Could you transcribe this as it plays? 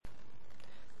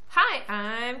Hi,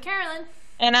 I'm Carolyn,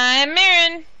 And I'm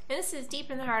Marin. and this is Deep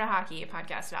in the Heart of Hockey, a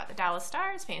podcast about the Dallas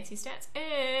Stars, fancy stats,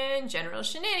 and general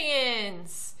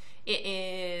shenanigans. It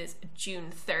is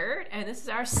June 3rd, and this is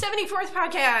our 74th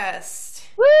podcast,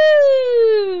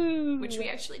 Woo! which we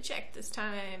actually checked this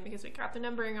time because we got the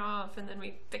numbering off, and then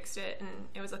we fixed it, and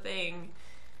it was a thing.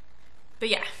 But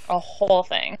yeah, A whole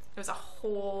thing. it was a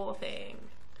whole thing.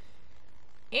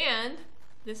 And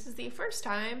this is the first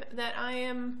time that I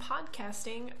am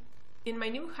podcasting in my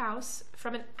new house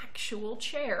from an actual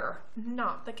chair,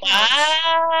 not the couch.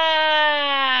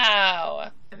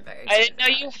 Wow! I'm very I excited didn't know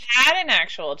about you it. had an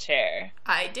actual chair.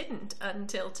 I didn't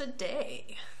until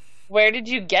today. Where did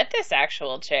you get this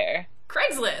actual chair?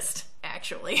 Craigslist,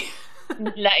 actually.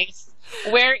 Nice.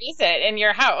 Where is it in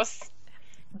your house?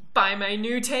 By my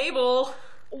new table.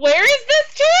 Where is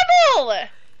this table?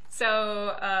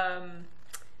 So,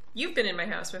 you've been in my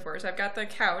house before, so I've got the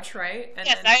couch, right? And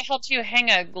Yes, then- I helped you hang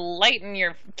a light in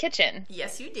your kitchen.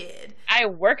 Yes, you did. I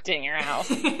worked in your house.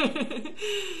 You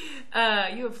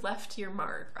have left your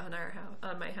mark on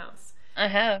on my house. I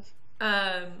have.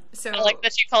 So I like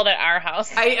that you called it our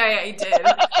house. I did.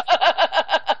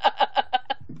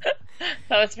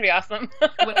 That was pretty awesome.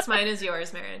 What's mine is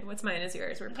yours, Marin. What's mine is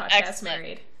yours. We're podcast Excellent.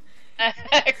 married.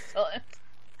 Excellent.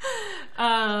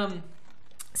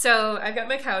 So I've got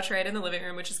my couch right in the living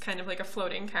room, which is kind of like a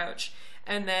floating couch.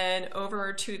 And then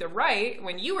over to the right,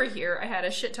 when you were here, I had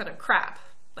a shit ton of crap.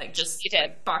 Like just You did.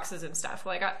 like boxes and stuff.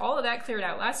 Well, I got all of that cleared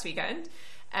out last weekend.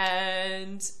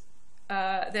 And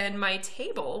then my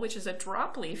table, which is a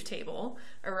drop leaf table,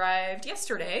 arrived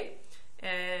yesterday.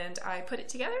 And I put it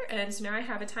together. And so now I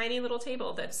have a tiny little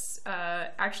table that's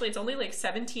actually, it's only like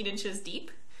 17 inches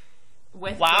deep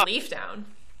with Wow. the leaf down.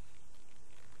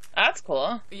 That's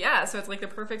cool. Yeah, so it's like the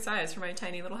perfect size for my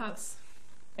tiny little house.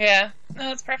 Yeah, no,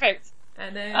 that's perfect.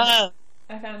 And then Uh,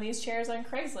 I found these chairs on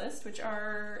Craigslist, which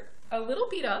are a little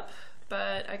beat up,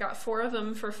 but I got 4 of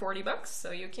them for $40,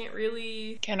 so you can't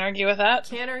argue with that.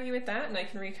 argue with that. And I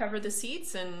can recover the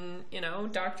seats and,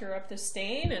 doctor up the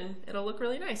stain, and it'll look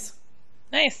really nice.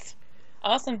 Nice.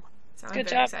 Awesome. So I'm Good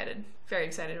very job. excited. Very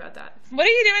excited about that. What are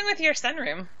you doing with your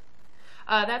sunroom?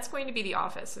 That's going to be the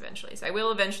office eventually. So I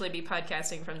will eventually be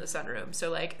podcasting from the sunroom.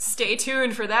 So, stay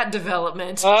tuned for that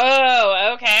development.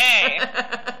 Oh, okay.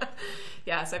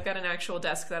 Yeah, so I've got an actual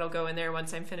desk that'll go in there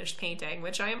once I'm finished painting,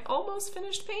 which I am almost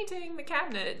finished painting the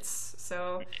cabinets.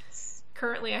 So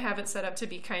currently I have it set up to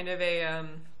be kind of a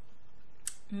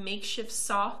makeshift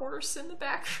sawhorse in the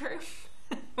back room,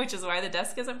 which is why the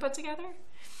desk isn't put together.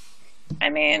 I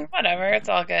mean, whatever. It's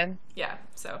all good. Yeah,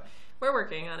 so we're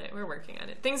working on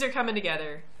it. Things are coming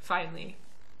together, finally.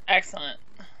 Excellent.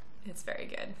 It's very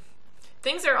good.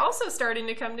 Things are also starting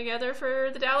to come together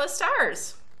for the Dallas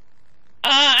Stars.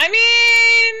 I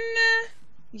mean,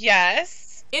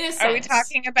 yes. In a sense. Are we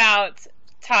talking about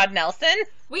Todd Nelson?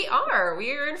 We are.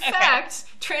 We are, in fact,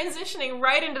 transitioning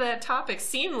right into that topic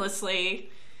seamlessly.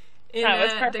 That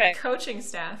was The perfect. coaching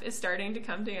staff is starting to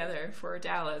come together for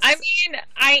Dallas. I mean,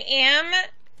 I am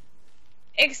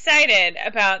excited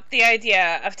about the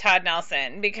idea of Todd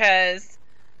Nelson because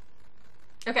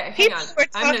okay, hang people on. were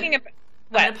I'm talking about...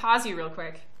 going What? to pause you real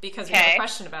quick because we have Okay. a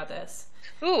question about this.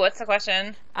 Ooh, what's the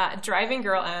question? Driving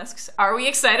Girl asks, are we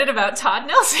excited about Todd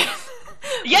Nelson?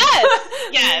 Yes!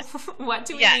 Yes. What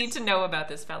do we Yes. need to know about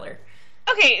this feller?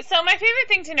 Okay, so my favorite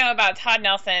thing to know about Todd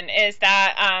Nelson is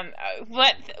that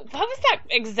what was that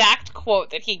exact quote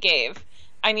that he gave?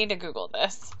 I need to Google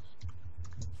this.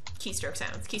 Keystroke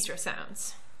sounds. Keystroke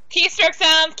sounds. Keystroke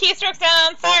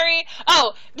sounds. Sorry.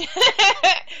 Oh,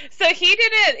 so he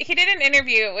did an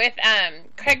interview with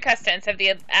Craig Custance of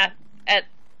the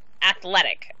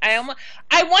Athletic. I want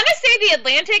to say the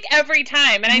Atlantic every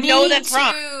time, and I know that's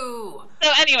wrong. Too. So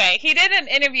anyway, he did an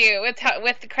interview with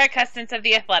Craig Custance of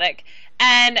The Athletic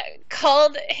and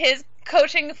called his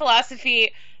coaching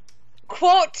philosophy,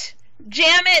 quote,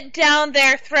 jam it down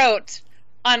their throat,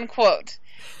 unquote.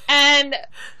 And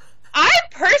I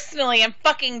personally am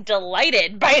fucking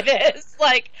delighted by this.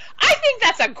 I think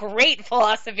that's a great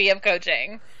philosophy of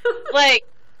coaching.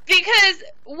 Because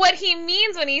what he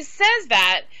means when he says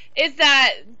that is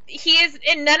that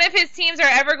and none of his teams are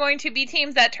ever going to be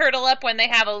teams that turtle up when they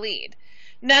have a lead.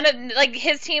 None of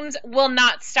his teams will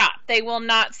not stop. They will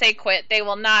not say quit. They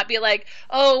will not be like,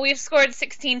 oh, we've scored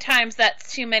 16 times.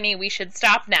 That's too many. We should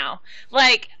stop now.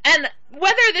 And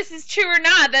whether this is true or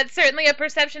not, that's certainly a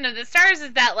perception of the Stars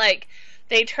is that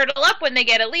they turtle up when they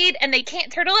get a lead, and they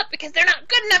can't turtle up because they're not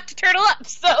good enough to turtle up.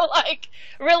 So,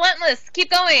 relentless,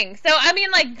 keep going. So, I mean,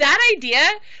 that idea,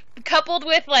 coupled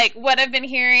with, what I've been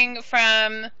hearing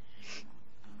from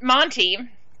Monty,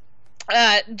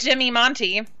 Jimmy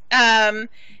Monty,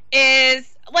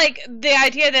 is like the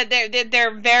idea that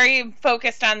they're very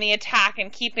focused on the attack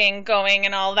and keeping going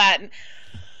and all that,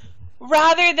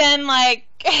 rather than like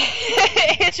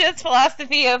it's just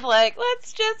philosophy of like,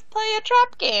 let's just play a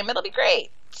trap game, it'll be great.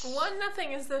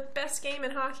 1-0 is the best game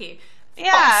in hockey.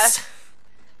 Yeah.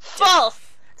 False.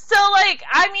 So like,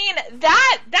 I mean,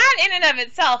 that in and of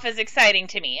itself is exciting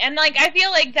to me, and like I feel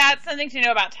like that's something to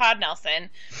know about Todd Nelson.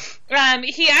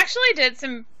 He actually did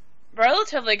some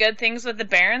relatively good things with the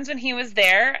Barons when he was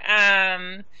there.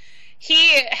 I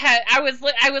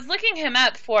was looking him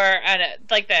up for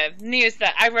like the news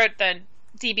that I wrote, the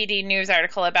DBD news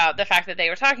article about the fact that they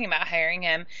were talking about hiring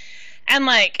him, and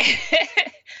like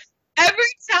every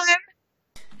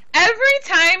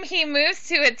time he moves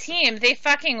to a team, they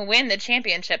fucking win the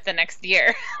championship the next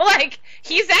year. Like,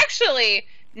 he's actually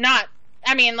not,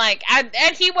 I mean, like,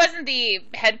 and he wasn't the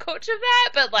head coach of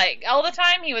that, but, like, all the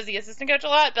time, he was the assistant coach a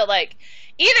lot, but, like,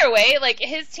 either way, like,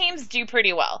 his teams do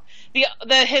pretty well.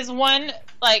 His one,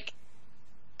 like,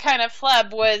 kind of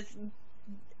flub was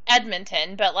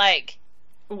Edmonton, but, like,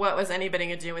 what was anybody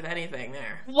going to do with anything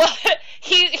there? What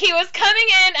he was coming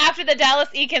in after the Dallas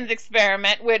Eakins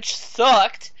experiment, which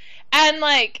sucked, and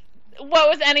like, what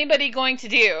was anybody going to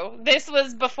do? This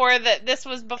was before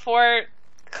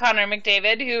Connor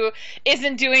McDavid, who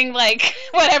isn't doing like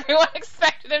what everyone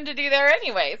expected him to do there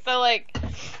anyway. So like,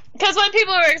 because what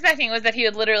people were expecting was that he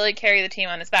would literally carry the team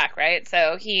on his back, right?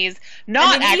 So he's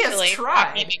not actually. He has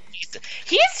tried.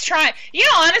 He's trying. You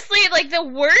know, honestly, like, the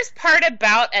worst part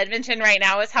about Edmonton right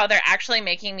now is how they're actually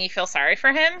making me feel sorry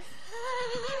for him.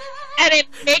 And it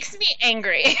makes me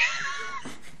angry.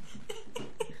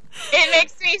 It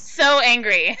makes me so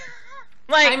angry.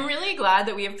 Like, I'm really glad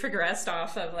that we have progressed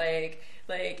off of, like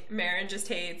Marin just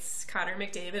hates Connor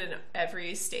McDavid in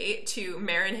every state to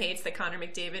Marin hates that Connor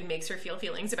McDavid makes her feel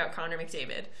feelings about Connor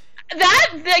McDavid.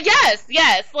 Yes.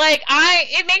 Like,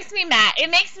 it makes me mad. It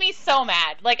makes me so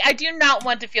mad. Like, I do not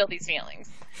want to feel these feelings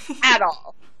at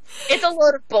all. It's a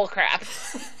load of bullcrap.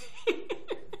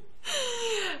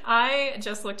 I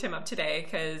just looked him up today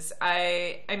because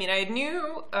I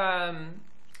knew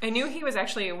he was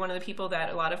actually one of the people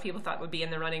that a lot of people thought would be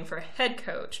in the running for head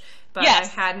coach, but yes. I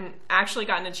hadn't actually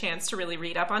gotten a chance to really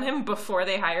read up on him before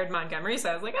they hired Montgomery, so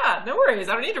I was like, no worries,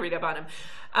 I don't need to read up on him.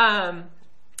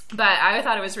 But I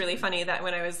thought it was really funny that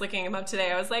when I was looking him up today,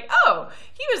 I was like, oh,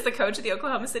 he was the coach of the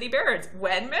Oklahoma City Barons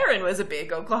when Marin was a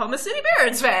big Oklahoma City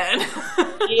Barons fan.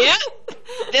 Yep.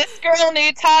 This girl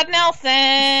knew Todd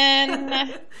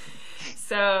Nelson.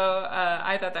 So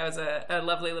I thought that was a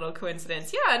lovely little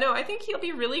coincidence. Yeah, no, I think he'll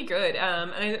be really good.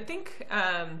 And I think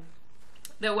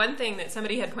the one thing that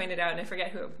somebody had pointed out, and I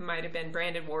forget who it might have been,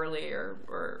 Brandon Worley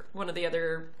or one of the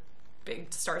other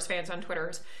big Stars fans on Twitter,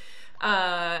 is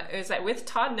that with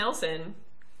Todd Nelson,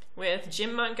 with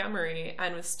Jim Montgomery,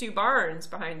 and with Stu Barnes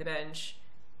behind the bench,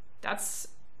 that's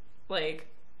like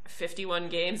 51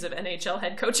 games of NHL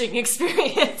head coaching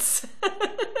experience.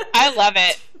 I love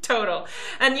it. Total.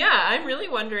 And yeah, I'm really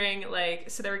wondering,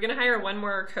 like, so they were going to hire one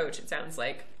more coach, it sounds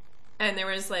like. And there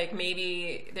was, like,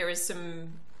 maybe there was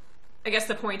some, I guess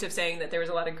the point of saying that there was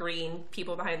a lot of green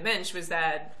people behind the bench was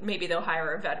that maybe they'll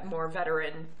hire a more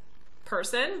veteran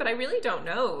person. But I really don't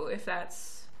know if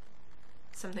that's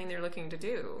something they're looking to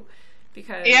do.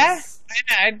 Because yeah,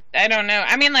 I don't know.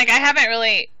 I mean, like, I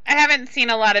haven't seen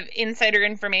a lot of insider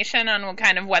information on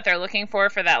what they're looking for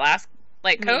that last,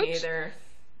 like, coach. Me either.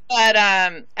 But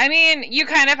I mean, you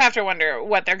kind of have to wonder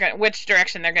which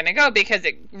direction they're gonna go, because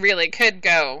it really could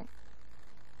go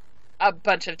a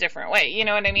bunch of different ways. You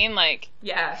know what I mean? Like,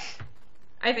 yeah,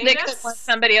 I think they could want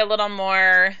somebody a little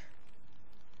more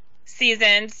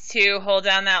seasoned to hold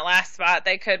down that last spot.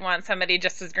 They could want somebody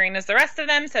just as green as the rest of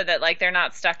them, so that, like, they're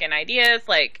not stuck in ideas.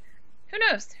 Like, who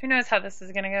knows? Who knows how this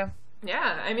is gonna go?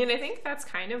 Yeah, I mean, I think that's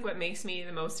kind of what makes me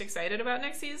the most excited about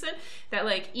next season. That,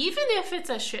 like, even if it's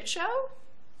a shit show.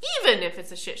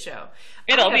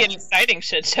 It'll be an exciting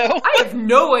shit show. I have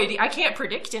no idea. I can't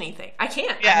predict anything. I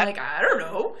can't. Yeah. I'm like, I don't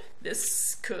know.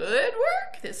 This could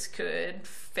work. This could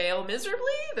fail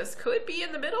miserably. This could be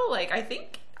in the middle. Like, I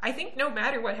think no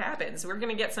matter what happens, we're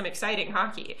going to get some exciting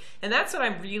hockey. And that's what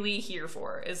I'm really here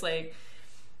for, is, like,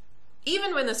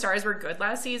 even when the Stars were good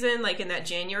last season, like in that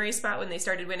January spot when they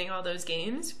started winning all those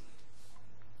games,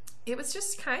 it was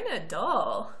just kind of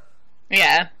dull.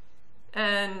 Yeah.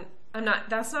 And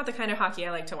that's not the kind of hockey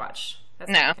I like to watch.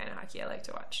 That's not the kind of hockey I like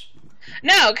to watch.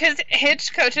 No, because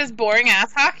Hitch coaches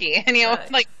boring-ass hockey. And,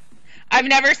 like, I've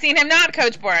never seen him not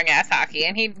coach boring-ass hockey.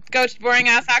 And he coached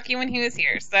boring-ass hockey when he was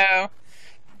here. So,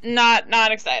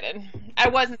 not excited. I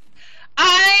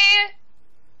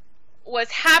was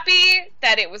happy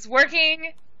that it was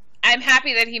working. I'm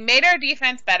happy that he made our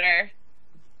defense better.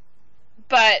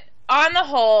 But on the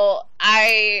whole,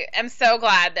 I am so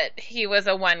glad that he was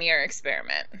a 1-year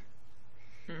experiment.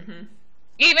 Mm-hmm.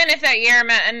 Even if that year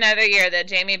meant another year that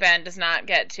Jamie Benn does not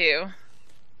get to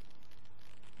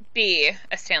be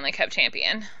a Stanley Cup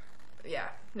champion. Yeah,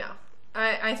 no.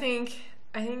 I think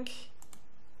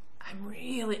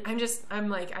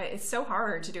it's so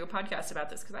hard to do a podcast about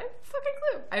this because I have fucking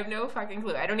clue. I have no fucking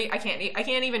clue. I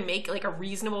can't even make like a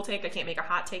reasonable take. I can't make a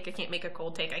hot take. I can't make a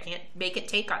cold take. I can't make a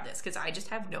take on this because I just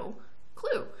have no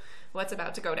clue what's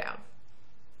about to go down.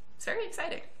 It's very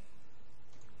exciting.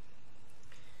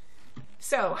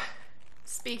 So,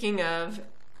 speaking of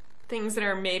things that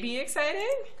are maybe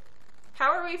exciting,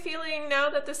 how are we feeling now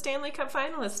that the Stanley Cup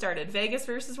final has started? Vegas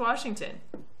versus Washington.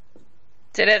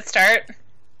 Did it start?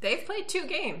 They've played 3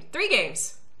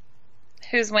 games.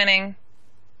 Who's winning?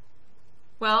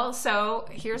 Well, so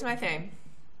here's my thing.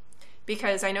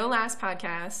 Because I know last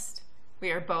podcast,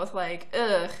 we are both like,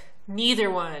 ugh, neither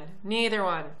one.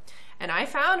 And I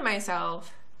found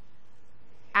myself,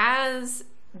 as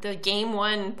the game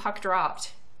 1 puck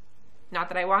dropped, not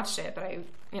that I watched it, but I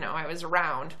was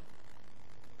around,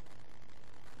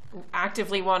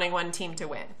 actively wanting one team to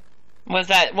win. Was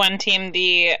that one team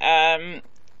the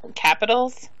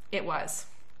Capitals? It was.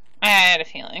 I had a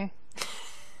feeling.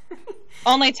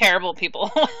 Only terrible people.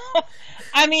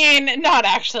 I mean, not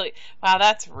actually. Wow,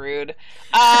 that's rude.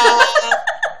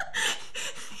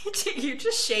 You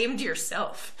just shamed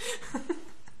yourself.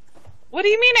 What do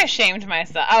you mean I shamed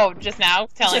myself? Oh, just now?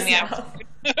 Telling me I was rude.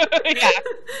 Yeah,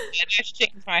 I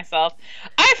shamed myself.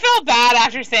 I felt bad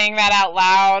after saying that out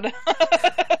loud.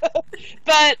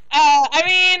 But, I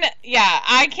mean, yeah,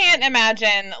 I can't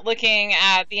imagine looking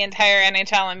at the entire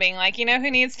NHL and being like, you know who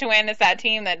needs to win is that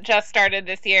team that just started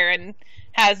this year and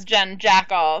has done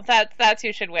jack all. That's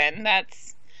who should win.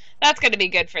 That's going to be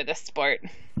good for this sport.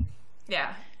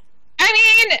 Yeah. I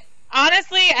mean,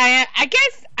 honestly, I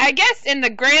guess in the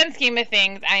grand scheme of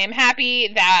things, I am happy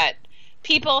that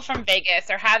people from Vegas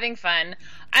are having fun.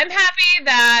 I'm happy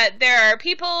that there are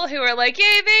people who are like,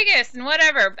 yay, Vegas, and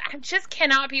whatever. I just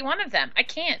cannot be one of them. I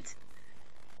can't.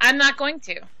 I'm not going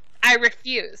to. I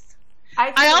refuse.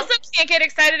 I also can't get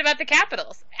excited about the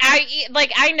Capitals. I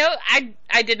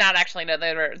did not actually know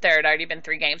there had already been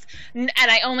 3 games. And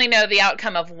I only know the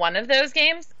outcome of one of those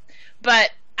games.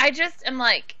 But I just am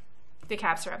like... The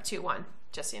Caps are up 2-1,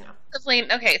 just so you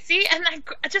know. Okay, see? And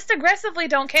I just aggressively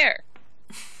don't care.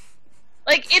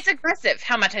 Like, it's aggressive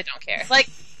how much I don't care. Like,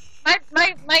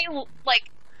 my like,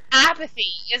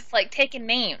 apathy is, like, taking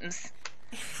names.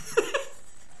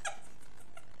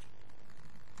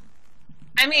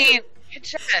 I mean, it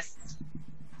just...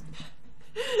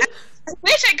 I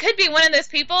wish I could be one of those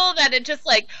people that it just,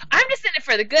 like, I'm just in it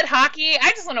for the good hockey.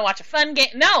 I just want to watch a fun game.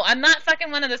 No, I'm not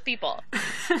fucking one of those people.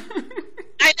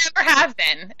 I never have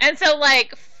been. And so,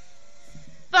 like...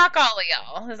 Fuck all of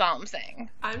y'all, is all I'm saying.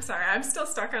 I'm sorry, I'm still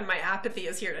stuck on my apathy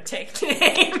is here to take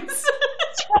names.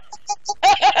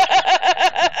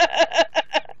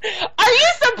 Are you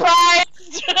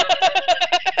surprised?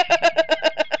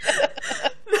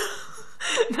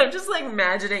 I'm just like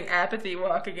imagining apathy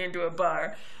walking into a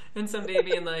bar and somebody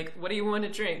being like, what do you want to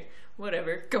drink?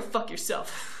 Whatever, go fuck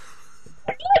yourself.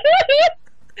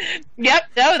 Yep,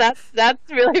 no, that's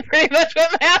really pretty much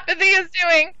what my apathy is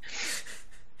doing.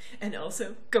 And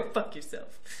also, go fuck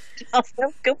yourself.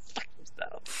 Also, go fuck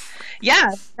yourself.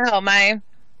 Yeah, no, I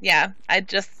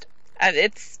just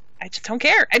don't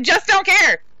care. I just don't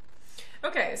care.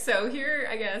 Okay, so here,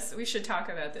 I guess, we should talk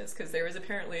about this, because there was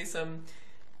apparently some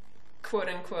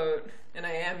quote-unquote, and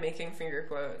I am making finger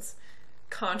quotes,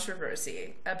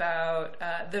 controversy about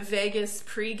the Vegas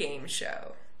pregame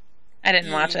show. I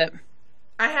didn't watch it.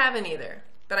 I haven't either.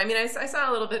 But, I mean, I saw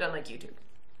a little bit on, like, YouTube.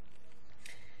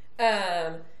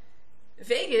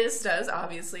 Vegas does,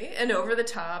 obviously, an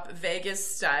over-the-top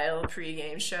Vegas-style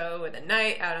pregame show with a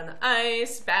night out on the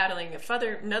ice, battling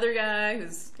another guy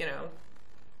who's, you know,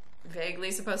 vaguely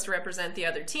supposed to represent the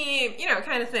other team, you know,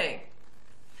 kind of thing.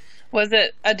 Was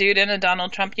it a dude in a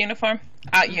Donald Trump uniform?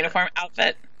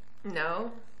 Outfit?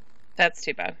 No. That's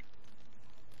too bad.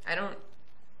 I don't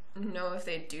know if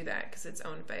they'd do that, because it's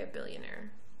owned by a billionaire.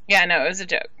 Yeah, no, it was a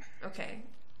joke. Okay.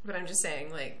 But I'm just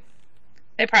saying, like...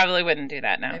 They probably wouldn't do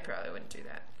that now. They probably wouldn't do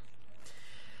that.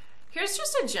 Here's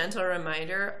just a gentle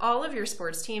reminder. All of your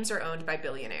sports teams are owned by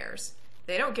billionaires.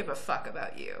 They don't give a fuck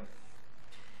about you.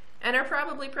 And are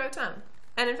probably pro-Trump.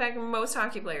 And in fact, most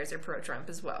hockey players are pro-Trump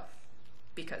as well.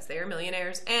 Because they are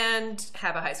millionaires and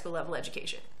have a high school level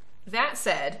education. That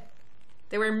said,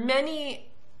 there were many...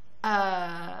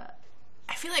 I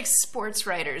feel like sports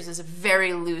writers is a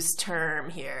very loose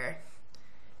term here.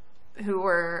 who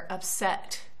were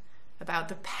upset about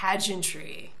the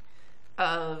pageantry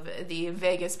of the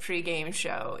Vegas pregame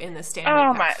show in the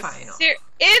Stanley Cup final.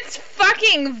 It's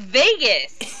fucking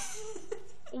Vegas.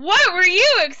 What were you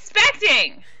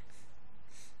expecting?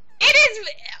 It is.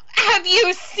 Have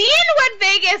you seen what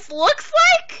Vegas looks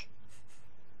like?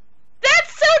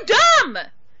 That's so dumb.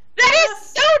 That is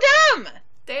so dumb.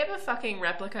 They have a fucking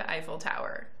replica Eiffel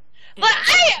Tower. That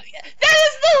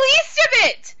is the least of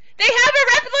it. They have a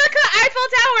replica Eiffel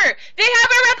Tower. They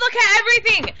have a replica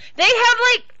everything. They have,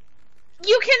 like,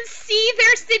 you can see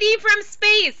their city from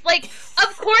space. Like,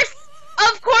 of course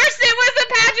it was a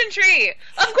pageantry.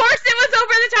 Of course it was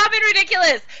over the top and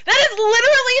ridiculous. That is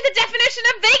literally the definition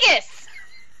of Vegas.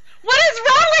 What is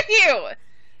wrong with you?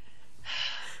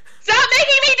 Stop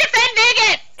making me defend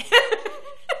Vegas.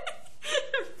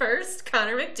 First,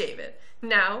 Connor McDavid.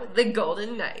 Now, the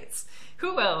Golden Knights.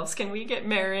 Who else can we get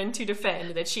Marin to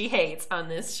defend that she hates on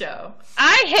this show?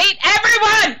 I hate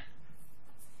everyone!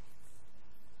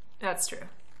 That's true.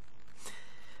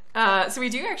 So we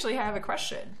do actually have a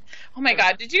question. Oh my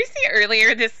god, did you see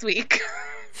earlier this week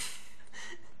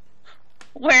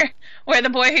where the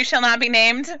boy who shall not be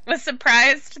named was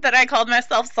surprised that I called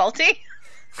myself salty?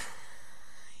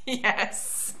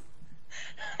 Yes.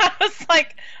 I was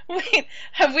like, wait,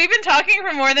 have we been talking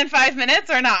for more than 5 minutes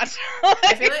or not?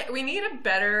 I feel like we need a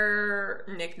better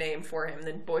nickname for him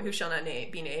than Boy Who Shall Not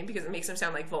Be Named, because it makes him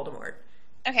sound like Voldemort.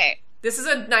 Okay. This is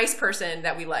a nice person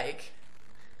that we like,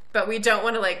 but we don't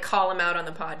want to, like, call him out on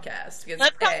the podcast. Because,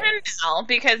 let's call him Mal,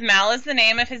 because Mal is the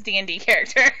name of his D&D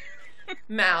character.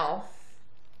 Mal.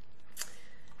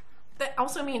 That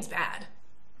also means bad.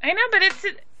 I know, but it's...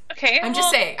 Okay, I'm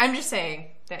just saying.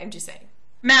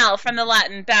 Mal, from the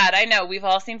Latin, bad. I know, we've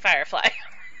all seen Firefly.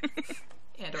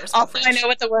 And or also, I know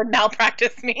what the word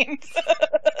malpractice means.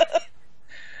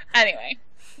 Anyway.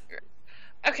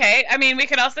 Okay, I mean, we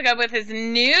could also go with his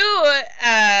new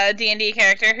D&D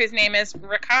character, whose name is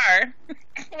Ricard.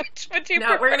 Which would you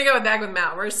prefer? We're going to go back with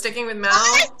Mal. We're sticking with Mal.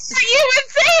 You would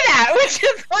say that, which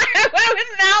is why I went with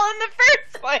Mal in the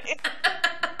first place.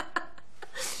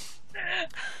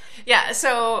 Yeah,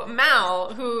 so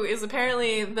Mal, who is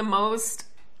apparently the most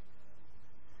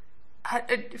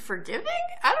forgiving?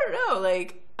 I don't know,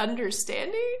 like,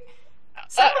 understanding?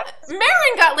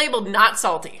 Marin got labeled not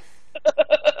salty.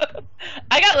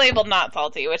 I got labeled not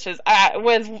salty, which was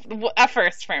a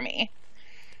first for me.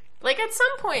 Like, at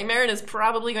some point, Marin is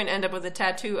probably going to end up with a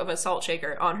tattoo of a salt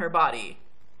shaker on her body.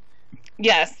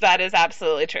 Yes, that is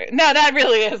absolutely true. No, that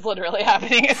really is literally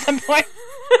happening at some point.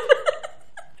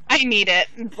 I need it,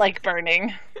 like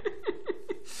burning.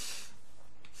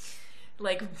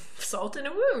 Like salt in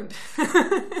a wound.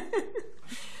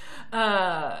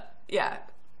 Yeah.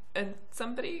 And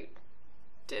somebody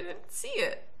didn't see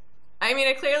it. I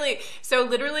mean, so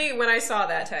literally when I saw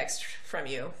that text from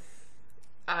you,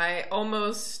 I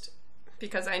almost,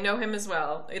 because I know him as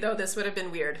well, though this would have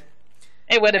been weird.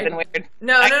 It would have been weird.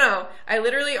 No. I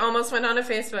literally almost went onto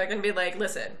Facebook and be like,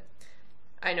 listen,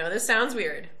 I know this sounds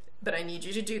weird, but I need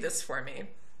you to do this for me.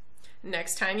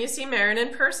 Next time you see Marin in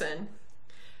person,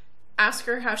 ask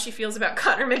her how she feels about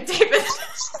Connor McDavid.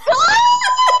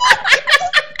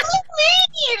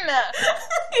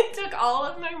 It took all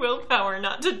of my willpower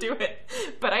not to do it,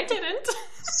 but I didn't.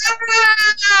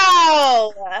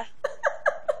 Wow!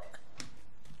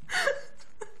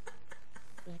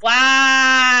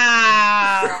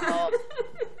 Wow!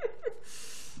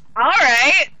 All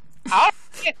right.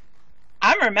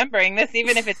 I'm remembering this,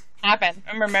 even if it didn't happen.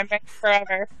 I'm remembering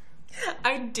forever.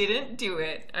 I didn't do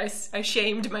it. I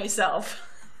shamed myself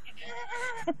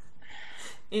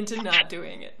into not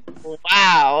doing it.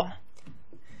 Wow.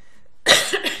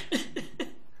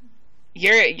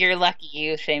 You're lucky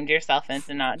you shamed yourself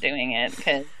into not doing it,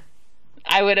 because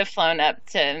I would have flown up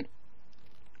to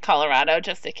Colorado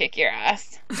just to kick your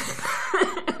ass.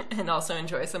 And also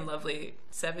enjoy some lovely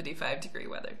 75-degree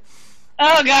weather.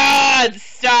 Oh God,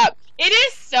 stop. It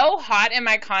is so hot in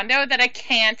my condo that I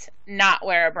can't not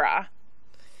wear a bra.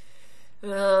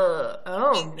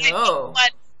 Oh no.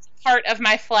 What part of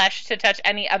my flesh to touch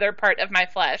any other part of my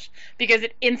flesh, because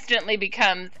it instantly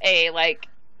becomes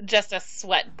just a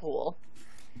sweat pool.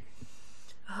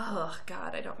 Oh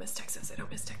God, I don't miss Texas.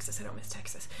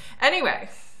 Anyway,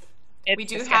 we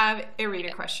do have a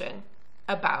reader question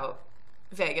about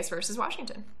Vegas versus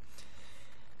Washington.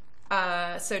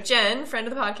 So Jen, friend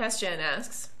of the podcast, Jen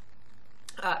asks,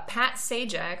 Pat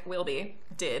Sajak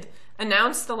did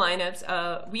announce the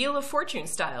lineups Wheel of Fortune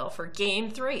style for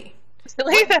Game 3.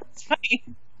 Really? That's funny.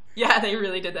 Yeah, they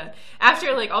really did that. After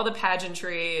all the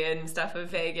pageantry and stuff of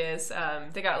Vegas,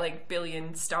 they got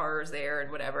billion stars there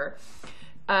and whatever.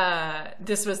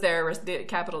 This was the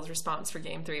Capitals' response for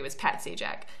Game 3 was Pat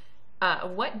Sajak.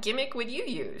 What gimmick would you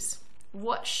use?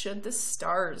 What should the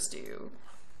Stars do?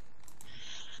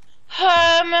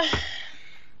 I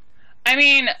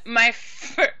mean, my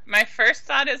first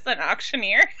thought is an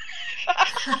auctioneer.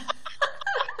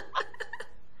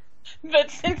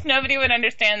 But since nobody would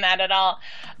understand that at all,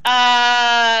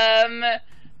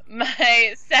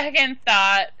 my second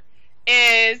thought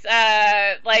is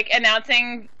like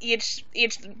announcing each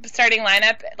starting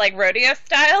lineup like rodeo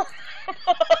style,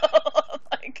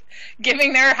 like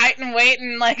giving their height and weight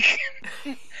and like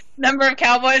number of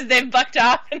cowboys they've bucked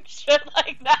off and shit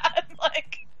like that.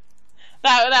 Like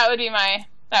that would be my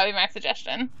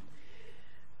suggestion.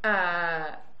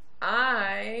 I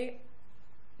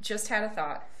just had a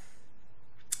thought.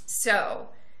 So,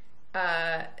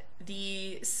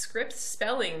 the script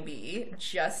spelling bee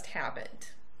just happened.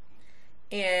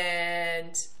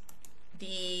 And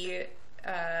the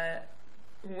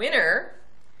winner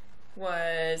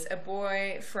was a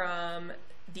boy from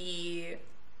the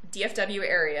DFW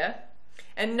area.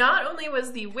 And not only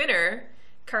was the winner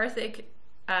Karthik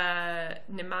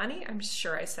Nimani, I'm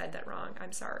sure I said that wrong,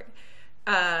 I'm sorry,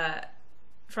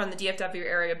 from the DFW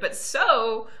area, but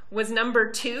so was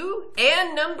number 2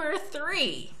 and number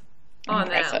 3 on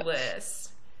that list.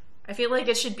 I feel like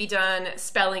it should be done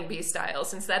spelling bee style,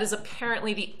 since that is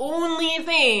apparently the only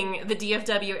thing the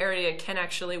DFW area can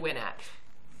actually win at.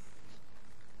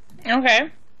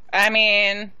 Okay. I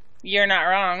mean, you're not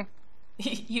wrong.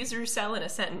 Use Roussel in a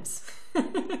sentence.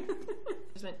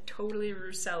 Just went totally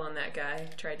Roussel on that guy.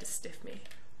 Tried to stiff me.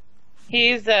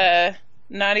 He's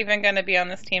not even going to be on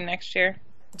this team next year.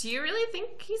 Do you really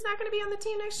think he's not going to be on the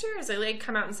team next year? Has he like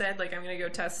come out and said like I'm going to go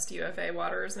test UFA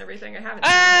waters and everything? I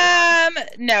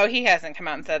haven't. No, he hasn't come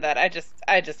out and said that. I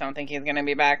just don't think he's going to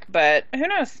be back. But who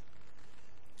knows?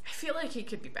 I feel like he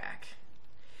could be back.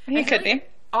 He could be.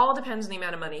 It all depends on the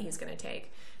amount of money he's going to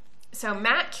take. So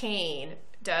Matt Cain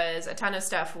does a ton of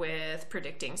stuff with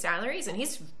predicting salaries, and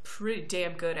he's pretty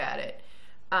damn good at it.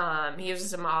 He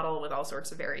uses a model with all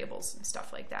sorts of variables and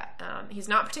stuff like that. He's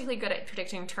not particularly good at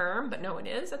predicting term, but no one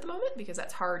is at the moment because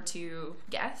that's hard to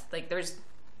guess. Like it's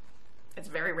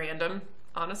very random,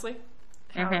 honestly,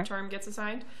 how a term gets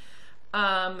assigned.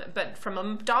 But from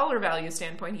a dollar value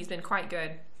standpoint, he's been quite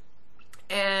good.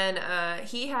 And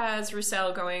he has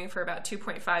Roussel going for about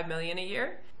 $2.5 million a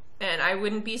year. And I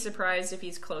wouldn't be surprised if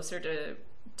he's closer to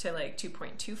like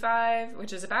 2.25,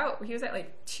 which is about, he was at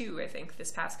like 2, I think,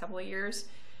 this past couple of years.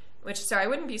 So I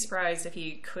wouldn't be surprised if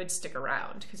he could stick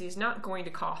around, because he's not going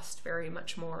to cost very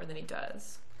much more than he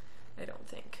does, I don't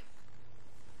think.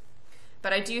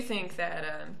 But I do think that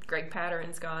Greg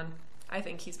Pattern's gone. I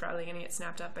think he's probably going to get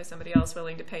snapped up by somebody else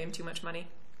willing to pay him too much money.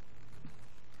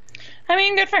 I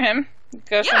mean, good for him.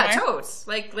 Go somewhere. Yeah, totes.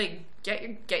 Like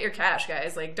get your cash,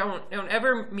 guys. Like don't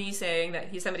ever me saying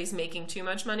that somebody's making too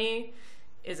much money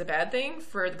is a bad thing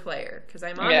for the player, because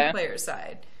I'm on the player's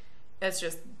side. It's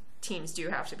just teams do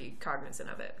have to be cognizant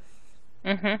of it.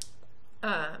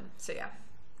 So yeah,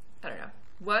 I don't know.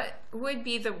 What would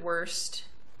be the worst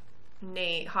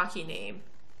hockey name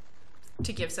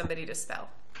to give somebody to spell?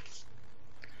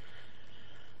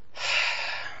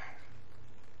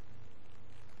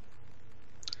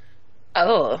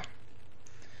 Oh.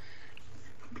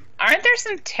 Aren't there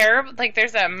some terrible, like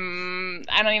there's I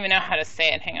don't even know how to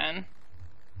say it, hang on.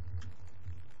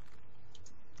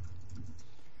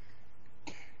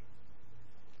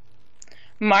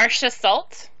 Marcia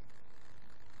Salt?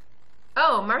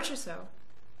 Oh, Marchessault.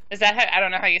 Is that how, I don't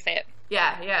know how you say it.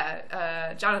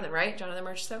 Yeah. Jonathan, right? Jonathan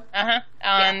Marchessault?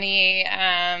 On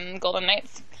the Golden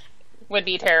Knights. Would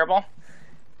be terrible.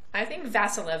 I think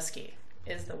Vasilevsky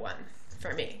is the one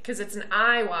for me, because it's an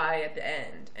IY at the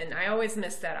end, and I always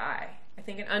miss that I. I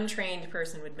think an untrained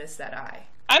person would miss that I.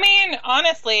 I mean,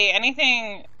 honestly,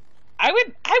 anything. I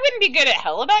wouldn't be good at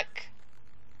Hellebuck.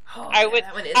 Oh, I would.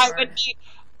 That one is hard. Would be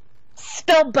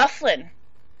spell Bufflin.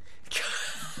 Do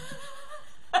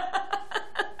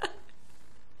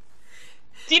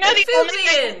you know the only way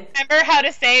I remember how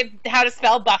to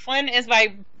spell Bufflin is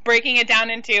by breaking it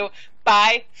down into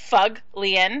by fug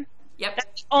lien? Yep.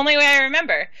 That's the only way I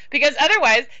remember. Because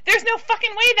otherwise, there's no fucking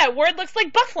way that word looks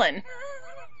like Bufflin.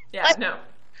 Yeah, like, no.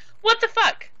 What the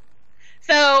fuck?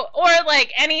 So, or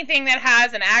like anything that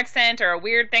has an accent or a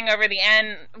weird thing over the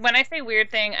end. When I say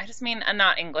weird thing, I just mean a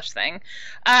not English thing.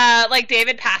 Like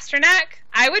David Pasternak,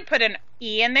 I would put an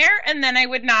E in there, and then I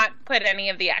would not put any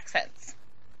of the accents.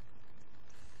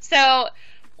 So,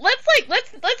 let's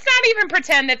not even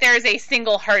pretend that there is a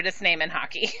single hardest name in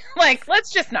hockey. Like,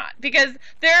 let's just not, because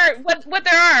what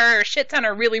there are a shit ton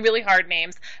of really, really hard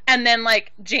names, and then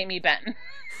like Jamie Benn.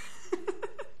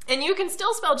 And you can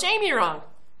still spell Jamie wrong.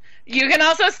 You can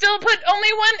also still put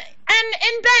only one N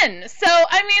in Ben. So,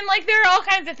 I mean, like, there are all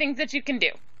kinds of things that you can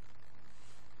do.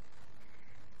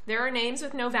 There are names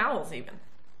with no vowels, even.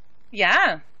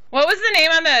 Yeah. What was the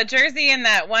name on the jersey in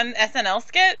that one SNL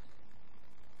skit?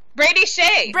 Brady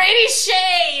Shea. Brady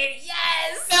Shea!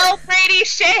 Yes! Spell Brady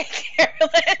Shea,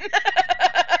 Carolyn.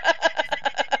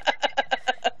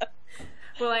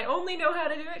 Well, I only know how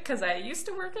to do it because I used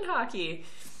to work in hockey.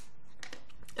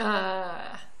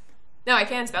 No, I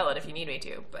can spell it if you need me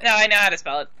to. But No, I know how to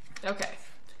spell it. okay.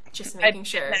 Just making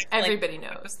sure everybody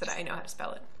knows that I know how to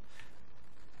spell it.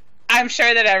 I'm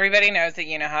sure that everybody knows that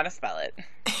you know how to spell it.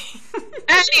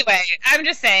 Anyway, I'm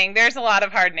just saying, there's a lot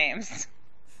of hard names.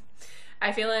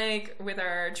 I feel like with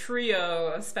our trio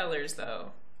of spellers,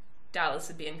 though, Dallas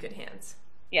would be in good hands.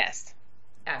 Yes.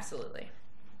 Absolutely.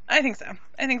 I think so.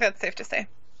 I think that's safe to say.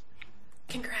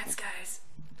 Congrats, guys.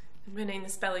 I'm winning the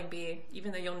spelling bee,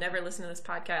 even though you'll never listen to this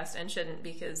podcast and shouldn't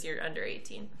because you're under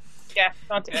 18. Yeah,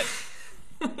 don't do it.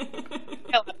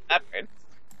 Kill that word.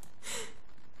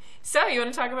 So, you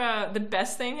want to talk about the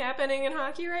best thing happening in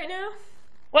hockey right now?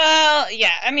 Well,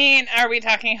 yeah. I mean, are we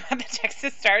talking about the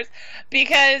Texas Stars?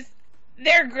 Because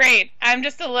they're great. I'm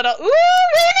just a little... Ooh,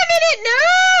 wait a minute!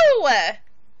 No!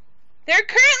 They're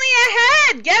currently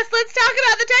ahead! Yes, let's talk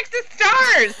about the Texas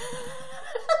Stars!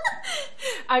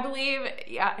 I believe,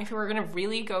 yeah, if we're going to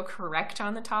really go correct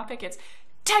on the topic, it's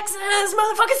Texas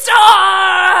motherfucking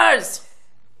Stars!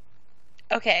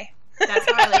 Okay. That's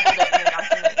how I labeled it in the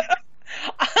document.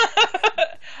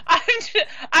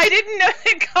 I didn't know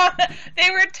they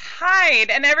were tied,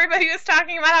 and everybody was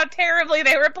talking about how terribly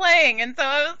they were playing, and so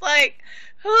I was like,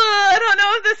 oh, I don't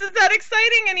know if this is that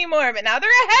exciting anymore, but now they're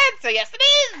ahead, so yes it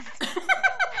is!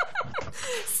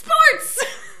 Sports!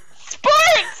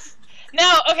 Sports!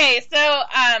 No, okay, so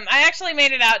I actually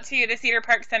made it out to the Cedar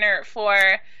Park Center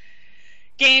for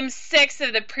Game 6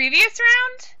 of the previous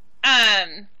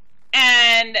round,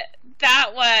 and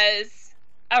that was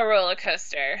a roller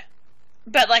coaster.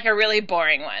 But, like, a really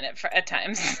boring one at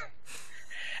times. It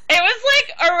was,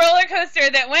 like, a roller coaster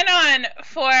that went on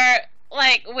for,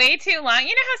 like, way too long.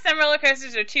 You know how some roller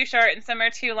coasters are too short and some are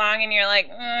too long, and you're like,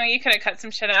 you could have cut some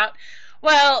shit out?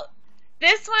 Well,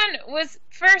 this one was,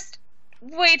 first,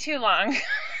 way too long.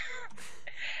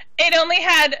 It only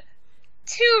had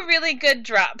 2 really good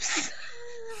drops.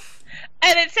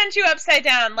 And it sent you upside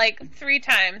down, like, 3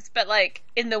 times, but, like,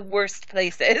 in the worst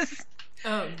places.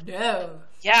 Oh, no.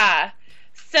 Yeah.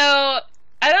 So,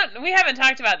 we haven't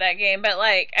talked about that game, but,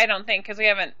 like, I don't think, because we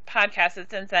haven't podcasted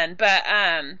since then, but,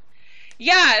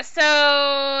 yeah, so,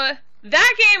 that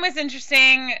game was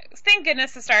interesting. Thank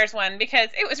goodness the Stars won, because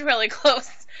it was really close.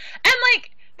 And,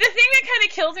 like, the thing that kind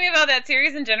of kills me about that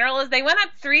series in general is they went up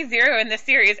 3-0 in this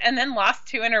series, and then lost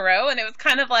 2 in a row, and it was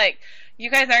kind of like, you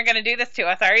guys aren't going to do this to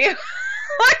us, are you?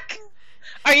 Like,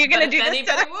 are you going to do this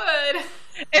to us? If anybody would...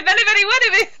 If anybody would,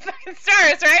 it'd be fucking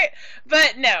Stars, right?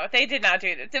 But no, they did not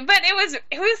do this. But it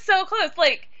was so close.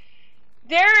 Like,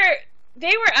 they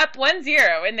were up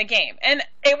 1-0 in the game. And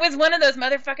it was one of those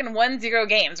motherfucking 1-0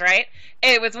 games, right?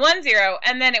 It was 1-0,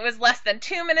 and then it was less than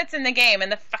 2 minutes in the game,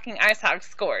 and the fucking Ice Hogs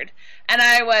scored. And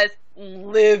I was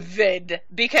livid,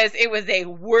 because it was a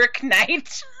work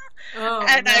night. Oh,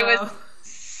 and no. I was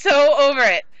so over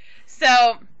it.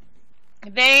 So...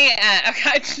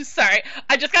 sorry.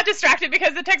 I just got distracted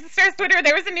because the Texas Stars Twitter,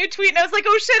 there was a new tweet, and I was like,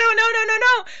 oh shit, oh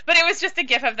no. But it was just a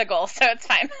gif of the goal, so it's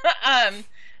fine.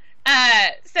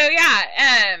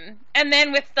 And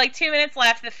then with like 2 minutes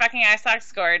left, the fucking Ice Sox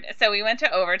scored, so we went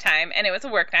to overtime, and it was a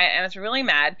work night, and I was really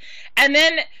mad. And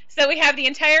then, so we have the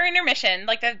entire intermission,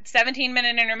 like the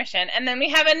 17-minute intermission, and then we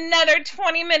have another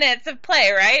 20 minutes of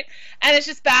play, right? And it's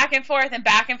just back and forth, and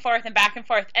back and forth, and back and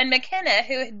forth. And McKenna,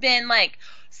 who had been, like,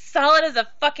 solid as a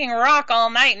fucking rock all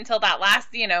night until that last,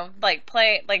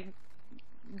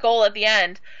 goal at the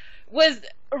end, was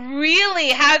really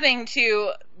having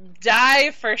to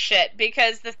die for shit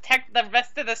because the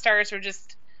rest of the Stars were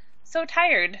just so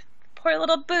tired. Poor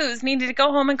little Booze needed to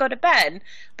go home and go to bed,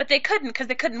 but they couldn't because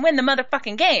they couldn't win the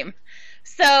motherfucking game.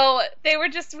 So they were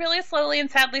just really slowly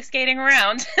and sadly skating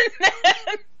around.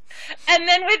 And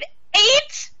then with 8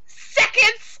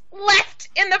 seconds left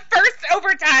in the first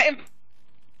overtime,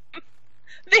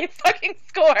 they fucking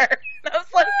score. And I was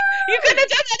like, you couldn't have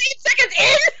done that 8 seconds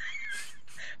in?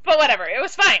 But whatever, it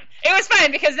was fine. It was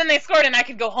fine because then they scored and I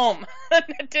could go home. I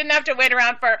didn't have to wait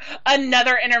around for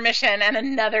another intermission and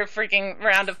another freaking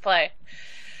round of play.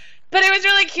 But it was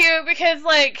really cute because,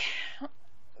 like,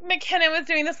 McKenna was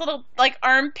doing this little, like,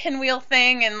 arm pinwheel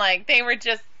thing and, like, they were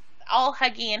just all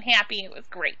huggy and happy. It was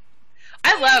great.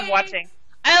 I love watching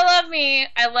I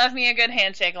love me a good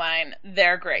handshake line.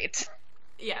 They're great.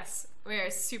 Yes, we're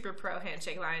a super pro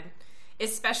handshake line.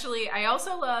 Especially, I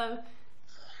also love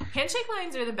handshake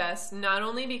lines are the best, not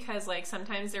only because like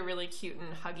sometimes they're really cute and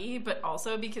huggy, but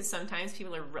also because sometimes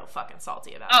people are real fucking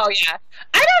salty about Oh it. yeah.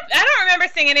 I don't remember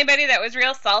seeing anybody that was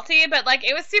real salty, but like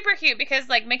it was super cute because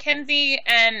like Mackenzie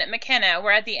and McKenna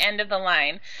were at the end of the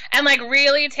line and like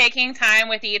really taking time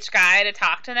with each guy to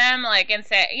talk to them, like and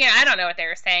say, I don't know what they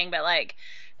were saying, but like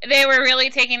they were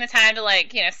really taking the time to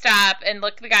like, stop and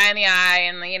look the guy in the eye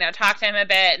and talk to him a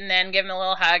bit and then give him a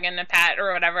little hug and a pat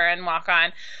or whatever and walk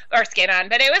on or skate on.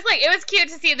 But it was cute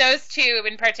to see those two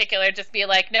in particular just be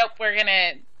like, nope, we're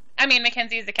gonna. I mean,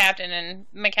 Mackenzie's the captain and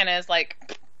McKenna is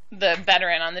like the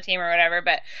veteran on the team or whatever,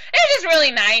 but it was just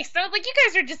really nice. So like, you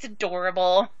guys are just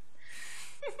adorable.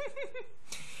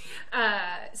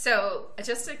 So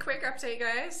just a quick update,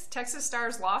 guys. Texas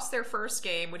Stars lost their first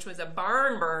game, which was a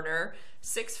barn burner,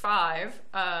 6-5.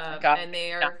 And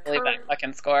they are really bad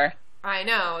fucking score. I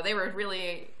know they were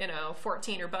really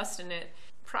 14 or busting it.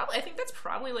 Probably, I think that's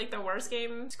probably like the worst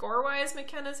game score wise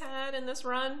McKenna's had in this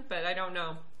run, but I don't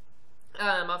know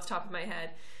off the top of my head.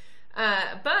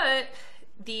 But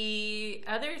the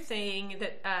other thing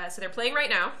that so they're playing right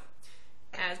now.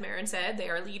 As Marin said, they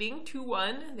are leading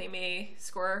 2-1. They may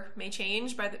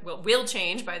change will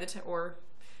change by or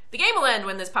the game will end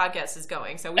when this podcast is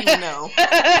going, so we will know.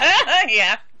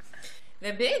 Yeah.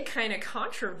 The big kind of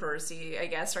controversy, I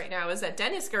guess, right now is that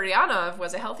Denis Gurianov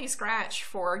was a healthy scratch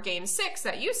for Game 6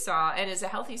 that you saw, and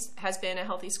has been a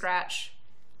healthy scratch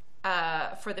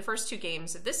for the first two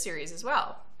games of this series as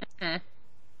well.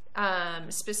 Mm-hmm.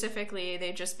 Specifically,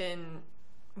 they've just been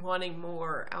wanting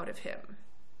more out of him.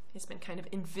 He's been kind of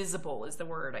invisible is the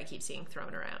word I keep seeing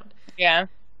thrown around. Yeah.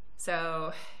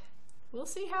 So we'll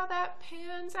see how that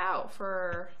pans out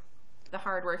for the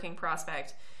hardworking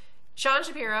prospect. Sean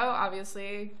Shapiro,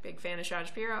 obviously, big fan of Sean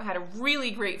Shapiro, had a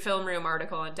really great Film Room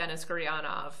article on Denis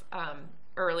Gurianov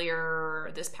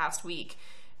earlier this past week,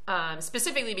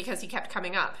 specifically because he kept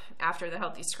coming up after the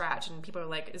healthy scratch, and people are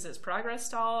like, is his progress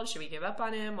stalled? Should we give up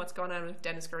on him? What's going on with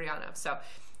Denis Gurianov? So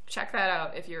check that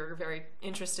out if you're very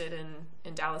interested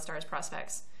in Dallas Stars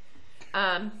prospects.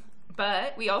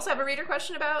 But we also have a reader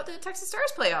question about the Texas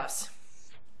Stars playoffs.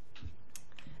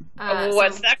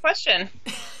 What's that question?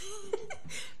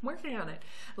 I'm working on it.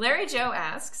 Larry Joe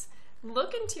asks,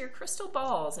 look into your crystal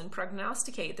balls and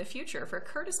prognosticate the future for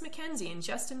Curtis McKenzie and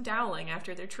Justin Dowling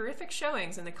after their terrific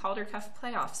showings in the Calder Cup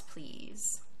playoffs,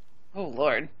 please. Oh,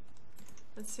 Lord.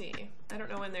 Let's see. I don't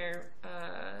know when their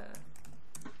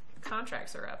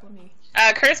contracts are up. Let me...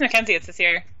 Curtis McKenzie, it's this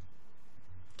year.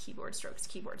 Keyboard strokes,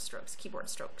 keyboard strokes, keyboard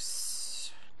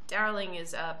strokes. Dowling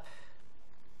is up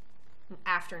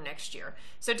after next year.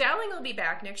 So Dowling will be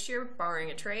back next year,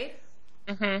 barring a trade.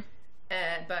 Mm-hmm.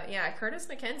 But yeah, Curtis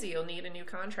McKenzie will need a new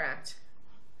contract.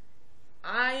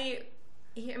 I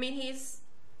mean, he's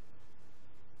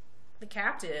the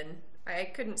captain. I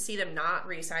couldn't see them not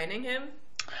re-signing him.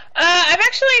 I've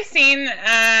actually seen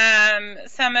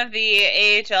some of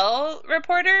the AHL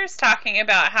reporters talking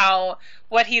about how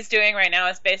what he's doing right now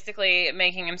is basically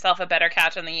making himself a better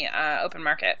catch on the open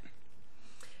market.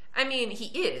 I mean, he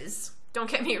is. Don't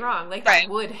get me wrong. Like, that right.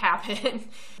 would happen.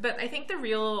 But I think the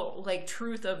real, like,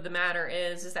 truth of the matter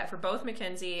is that for both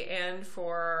McKenzie and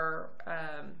for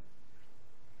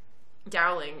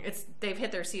Dowling, they've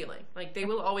hit their ceiling. Like, they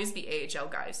will always be AHL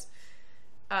guys.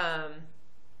 I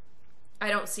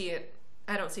don't see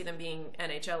them being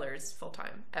NHLers full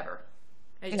time ever.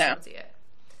 I just don't see it.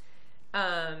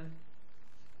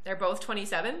 They're both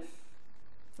 27.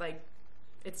 Like,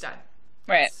 it's done.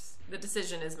 Right. The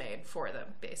decision is made for them,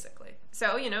 basically.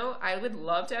 So, I would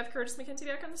love to have Curtis McKenzie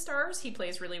back on the Stars. He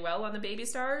plays really well on the Baby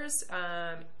Stars.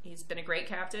 He's been a great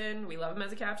captain. We love him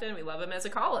as a captain. We love him as a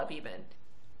call-up, even.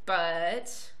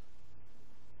 But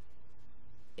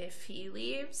if he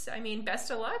leaves, I mean,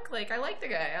 best of luck. Like, I like the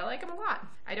guy. I like him a lot.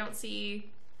 I don't see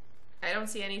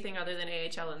anything other than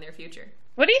AHL in their future.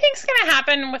 What do you think's going to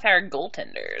happen with our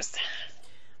goaltenders?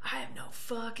 I have no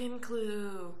fucking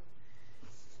clue.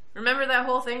 Remember that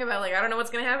whole thing about, like, I don't know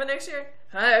what's going to happen next year?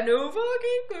 I have no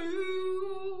fucking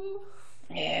clue.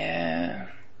 Yeah.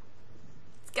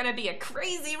 It's going to be a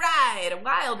crazy ride, a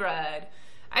wild ride.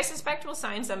 I suspect we'll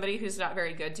sign somebody who's not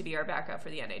very good to be our backup for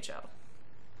the NHL.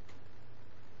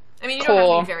 I mean, you don't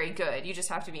have to be very good. You just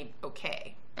have to be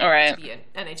okay. All right. To be an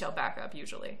NHL backup,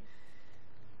 usually.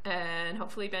 And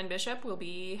hopefully Ben Bishop will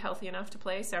be healthy enough to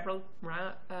play several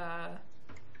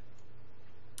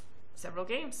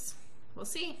games. We'll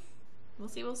see. We'll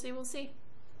see.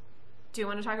 Do you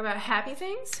want to talk about happy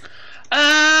things?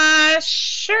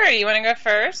 Sure. You want to go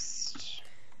first?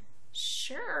 Sure.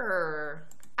 Sure.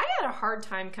 I had a hard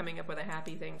time coming up with a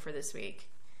happy thing for this week.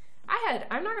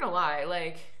 I'm not gonna lie,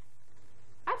 like,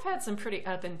 I've had some pretty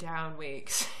up and down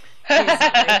weeks.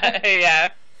 Yeah.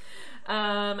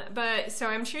 But so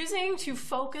I'm choosing to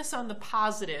focus on the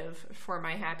positive for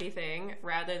my happy thing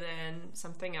rather than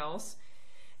something else.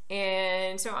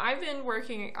 And so I've been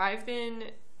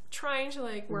trying to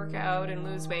like work out and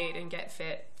lose weight and get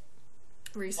fit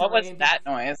recently. What was that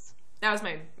noise? That was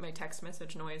my text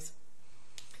message noise.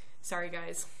 Sorry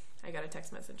guys, I got a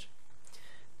text message.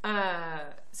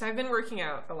 So I've been working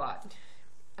out a lot.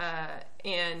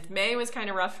 And May was kind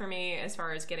of rough for me as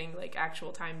far as getting like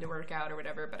actual time to work out or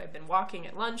whatever, but I've been walking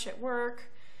at lunch at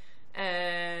work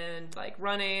and like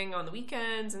running on the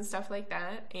weekends and stuff like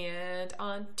that. And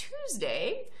on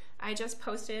Tuesday, I just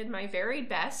posted my very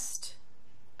best,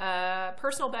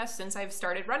 personal best since I've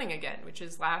started running again, which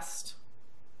is last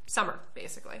summer,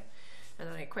 basically. And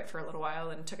then I quit for a little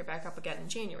while and took it back up again in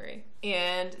January.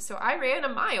 And so I ran a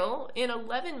mile in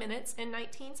 11 minutes and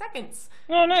 19 seconds.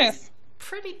 Oh, nice.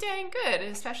 Pretty dang good,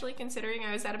 especially considering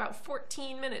I was at about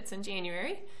 14 minutes in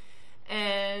January.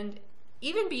 And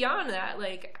even beyond that,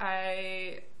 like,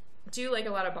 I do like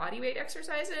a lot of body weight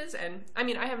exercises, and I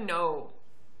mean, I have no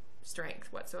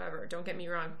strength whatsoever, don't get me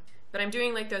wrong, but I'm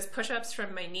doing like those push-ups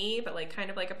from my knee, but like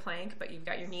kind of like a plank, but you've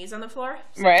got your knees on the floor,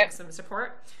 so right, some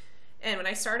support. And when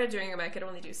I started doing them, I could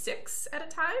only do 6 at a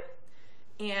time,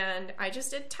 and I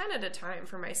just did 10 at a time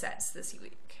for my sets this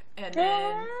week. And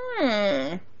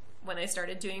then when I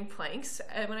started doing planks,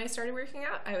 when I started working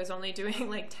out, I was only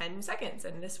doing like 10 seconds.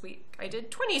 And this week I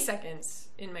did 20 seconds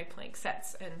in my plank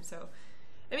sets. And so,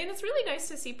 I mean, it's really nice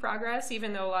to see progress,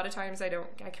 even though a lot of times I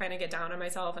kind of get down on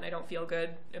myself and I don't feel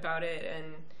good about it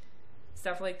and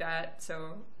stuff like that.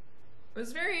 So it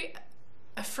was very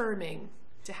affirming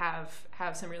to have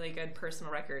some really good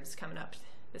personal records coming up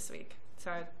this week.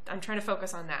 So I'm trying to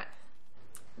focus on that.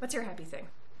 What's your happy thing?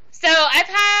 So I've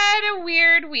had a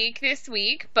weird week this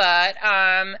week, but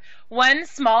one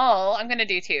small, I'm going to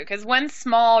do 2, because one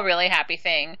small really happy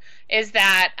thing is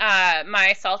that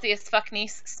my salty as fuck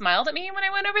niece smiled at me when I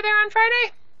went over there on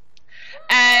Friday.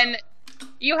 And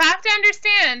you have to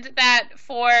understand that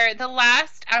for the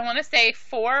last, I want to say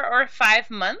 4 or 5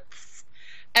 months,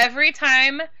 every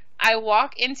time I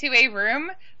walk into a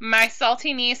room, my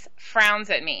salty niece frowns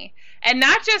at me. And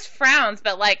not just frowns,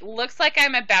 but like looks like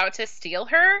I'm about to steal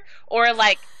her or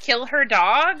like kill her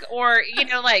dog, or, you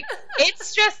know, like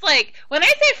it's just like, when I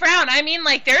say frown, I mean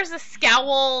like there's a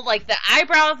scowl, like the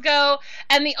eyebrows go,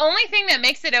 and the only thing that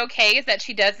makes it okay is that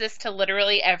she does this to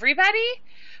literally everybody.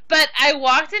 But I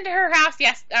walked into her house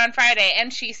on Friday,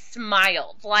 and she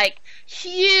smiled, like,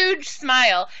 huge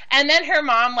smile. And then her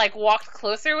mom, like, walked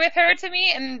closer with her to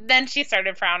me, and then she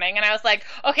started frowning. And I was like,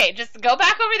 okay, just go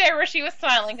back over there where she was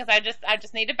smiling, because I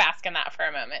just need to bask in that for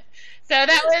a moment. So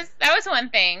that was one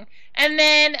thing. And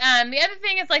then the other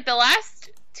thing is, like, the last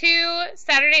 2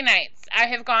 Saturday nights, I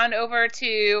have gone over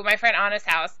to my friend Anna's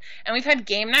house, and we've had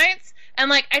game nights. And,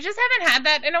 like, I just haven't had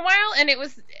that in a while, and it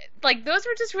was, like, those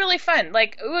were just really fun.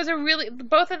 Like, it was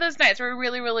both of those nights were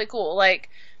really, really cool. Like,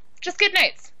 just good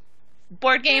nights.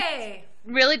 Board games, Yay.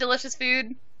 Really delicious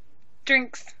food,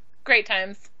 drinks, great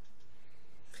times.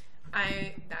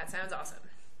 That sounds awesome.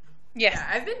 Yes.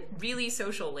 Yeah, I've been really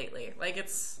social lately. Like,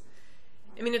 it's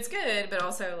good, but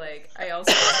also, like, I'm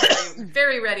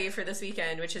very ready for this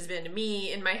weekend, which has been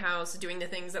me in my house doing the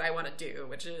things that I want to do,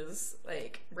 which is,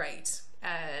 like, write.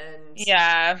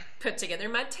 And put together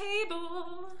my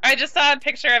table. I just saw a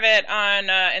picture of it on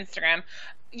Instagram.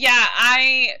 Yeah,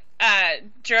 I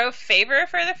drove Favor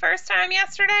for the first time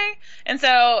yesterday, and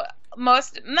so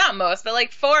but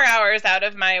like 4 hours out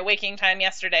of my waking time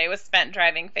yesterday was spent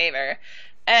driving Favor,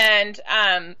 and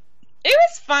it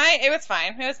was fine. It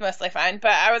was mostly fine,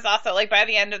 but I was also, like, by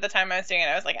the end of the time I was doing it,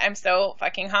 I was like, I'm so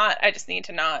fucking hot. I just need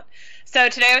to not. So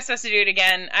today I was supposed to do it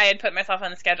again. I had put myself on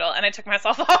the schedule, and I took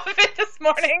myself off of it this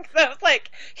morning, because I was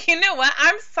like, you know what?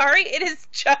 I'm sorry. It is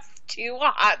just too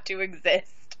hot to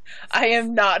exist. I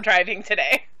am not driving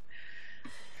today.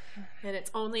 And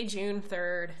it's only June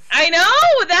 3rd. I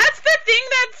know! That's the thing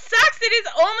that sucks. It is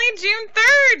only June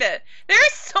 3rd. There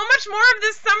is so much more of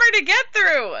this summer to get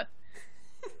through.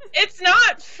 It's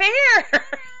not fair.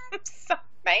 I'm so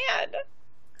mad.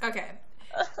 Okay.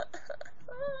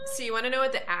 So you want to know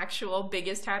what the actual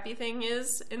biggest happy thing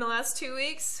is in the last 2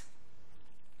 weeks?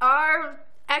 Our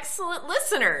excellent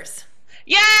listeners.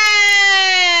 Yay!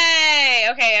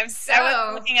 Okay, I was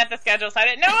looking at the schedule, so I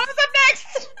didn't know what was up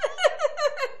next.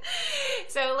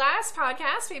 So last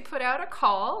podcast, we put out a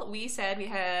call. We said we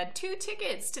had 2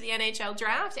 tickets to the NHL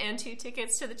draft and 2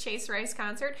 tickets to the Chase Rice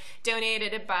concert,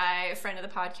 donated by a friend of the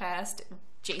podcast,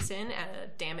 Jason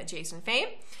at Damn It Jason fame.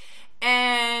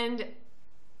 And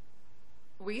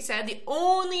we said the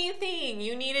only thing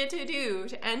you needed to do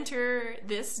to enter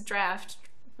this draft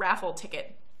raffle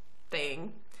ticket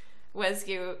thing was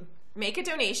you make a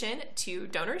donation to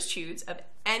Donors Choose of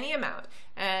any amount.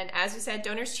 And as we said,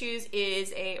 Donors Choose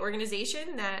is a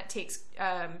organization that takes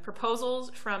proposals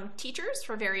from teachers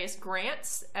for various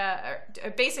grants,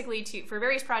 basically for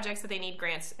various projects that they need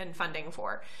grants and funding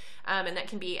for. And that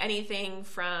can be anything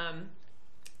from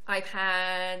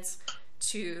iPads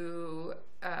to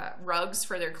rugs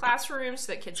for their classrooms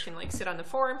so that kids can like sit on the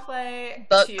floor and play,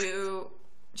 books. To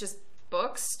just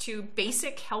books, to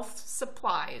basic health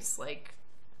supplies like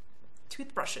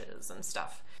toothbrushes and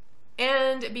stuff.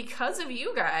 And because of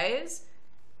you guys,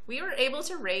 we were able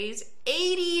to raise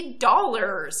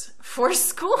 $80 for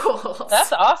schools.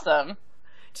 That's awesome.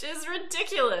 Which is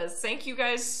ridiculous. Thank you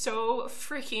guys so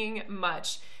freaking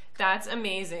much. That's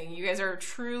amazing. You guys are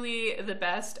truly the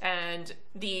best and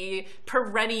the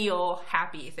perennial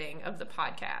happy thing of the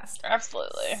podcast.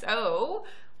 Absolutely. So,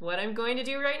 what I'm going to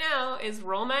do right now is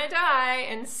roll my die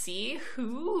and see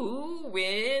who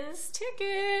wins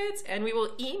tickets, and we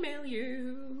will email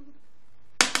you.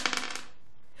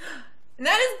 And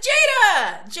that is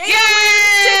Jada! Jada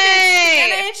wins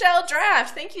tickets to the NHL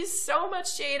draft. Thank you so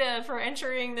much, Jada, for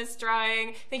entering this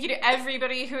drawing. Thank you to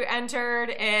everybody who entered,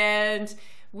 and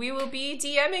we will be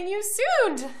DMing you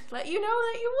soon to let you know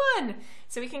that you won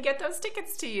so we can get those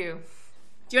tickets to you.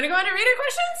 Do you want to go on to reader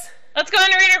questions? Let's go on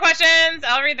to reader questions.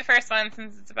 I'll read the first one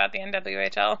since it's about the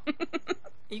NWHL.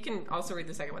 You can also read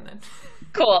the second one then.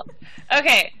 Cool.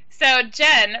 Okay, so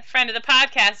Jen, friend of the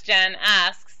podcast, Jen,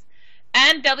 asks,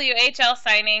 NWHL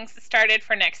signings started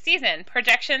for next season.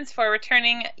 Projections for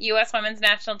returning U.S. women's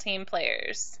national team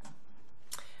players.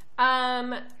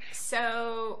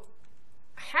 So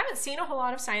I haven't seen a whole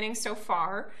lot of signings so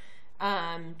far,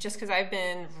 just because I've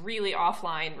been really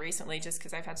offline recently, just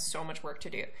because I've had so much work to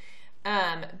do.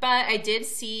 But I did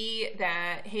see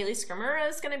that Haley Skrimura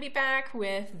is going to be back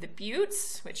with the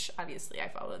Buttes, which obviously I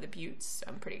follow the Buttes.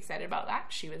 I'm pretty excited about that.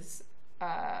 She was,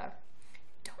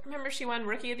 don't remember if she won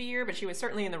Rookie of the Year, but she was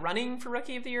certainly in the running for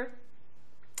Rookie of the Year.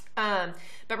 But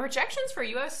projections for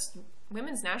U.S.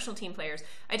 women's national team players,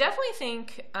 I definitely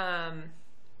think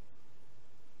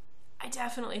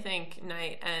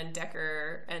Knight and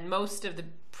Decker and most of the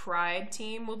Pride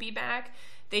team will be back.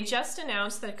 They just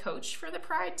announced the coach for the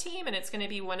Pride team, and it's going to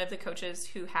be one of the coaches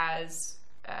who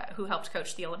helped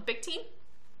coach the Olympic team.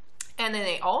 And then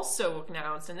they also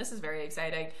announced, and this is very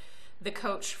exciting, the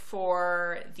coach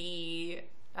for the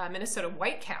Minnesota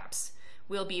Whitecaps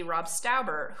will be Rob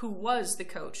Stauber, who was the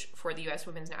coach for the U.S.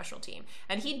 women's national team.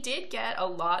 And he did get a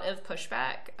lot of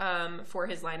pushback for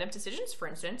his lineup decisions. For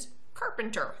instance,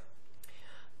 Carpenter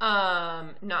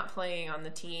not playing on the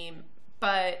team.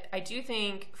 But I do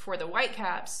think for the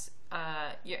Whitecaps,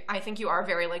 I think you are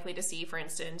very likely to see, for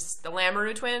instance, the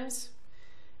Lamoureux twins.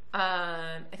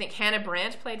 I think Hannah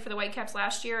Brandt played for the Whitecaps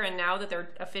last year, and now that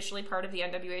they're officially part of the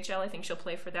NWHL, I think she'll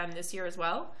play for them this year as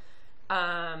well.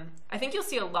 I think you'll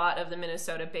see a lot of the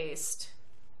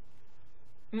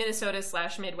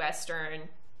Minnesota/Midwestern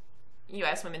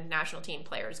U.S. women's national team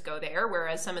players go there,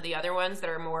 whereas some of the other ones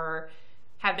that are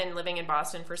have been living in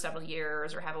Boston for several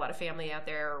years or have a lot of family out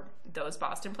there, those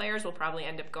Boston players will probably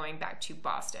end up going back to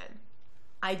Boston.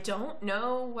 I don't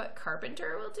know what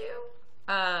Carpenter will do.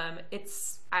 I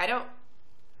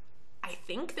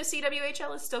think the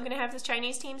CWHL is still going to have the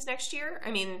Chinese teams next year.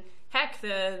 I mean, heck,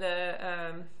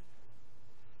 the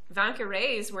Vanka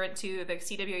Rays went to the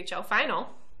CWHL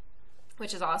final,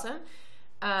 which is awesome.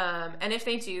 And if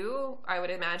they do, I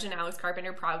would imagine Alex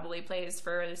Carpenter probably plays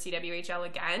for the CWHL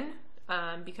again.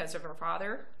 Because of her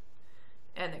father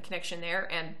and the connection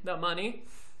there and the money.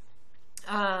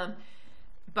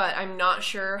 But I'm not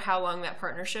sure how long that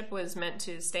partnership was meant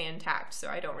to stay intact, so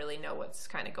I don't really know what's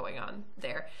kind of going on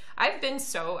there. I've been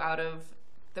so out of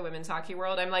the women's hockey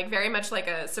world. I'm like very much like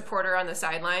a supporter on the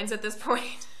sidelines at this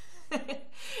point that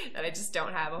I just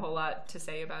don't have a whole lot to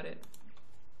say about it.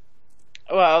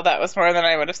 Well, that was more than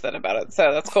I would have said about it,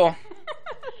 so that's cool.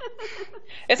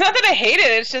 It's not that I hate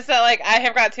it, it's just that, like, I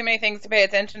have got too many things to pay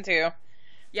attention to.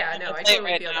 Yeah, no, I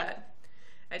totally feel that.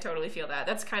 I totally feel that.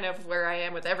 That's kind of where I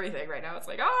am with everything right now. It's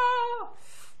like, oh!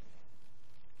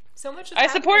 So much is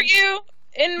happening. Support you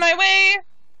in my way,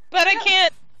 but I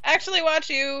can't actually watch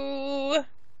you.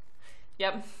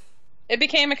 Yep. It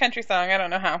became a country song, I don't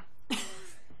know how.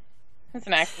 It's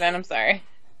an accident, I'm sorry.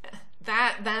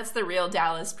 That's the real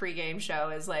Dallas pregame show,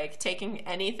 is like taking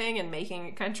anything and making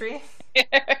it country.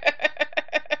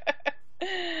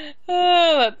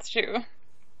 Oh, that's true.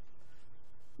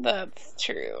 That's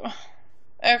true.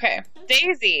 Okay.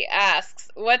 Daisy asks,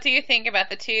 what do you think about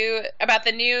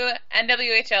the new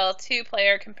NWHL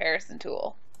 2-player comparison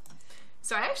tool?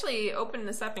 So I actually opened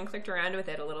this up and clicked around with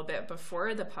it a little bit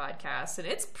before the podcast, and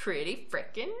it's pretty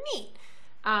freaking neat.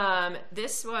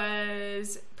 This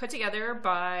was put together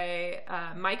by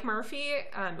Mike Murphy.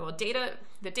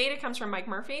 The data comes from Mike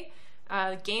Murphy.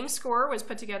 Game score was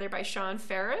put together by Sean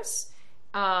Ferris.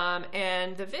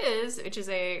 And the Viz, which is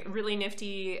a really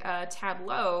nifty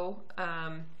Tableau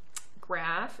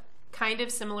graph, kind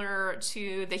of similar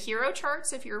to the hero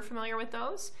charts, if you're familiar with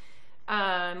those,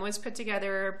 was put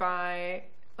together by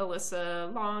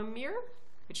Alyssa Longmuir,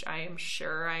 which I am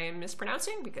sure I am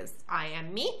mispronouncing because I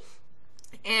am me.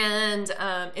 And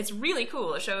it's really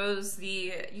cool. It shows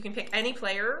you can pick any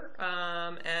player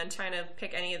and kind of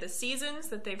pick any of the seasons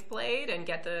that they've played and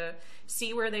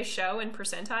see where they show in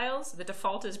percentiles. The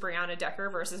default is Brianna Decker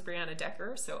versus Brianna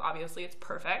Decker, so obviously it's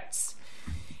perfect.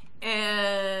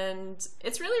 And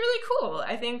it's really, really cool.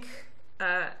 I think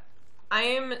I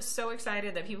am so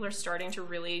excited that people are starting to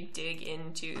really dig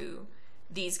into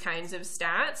these kinds of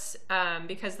stats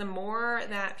because the more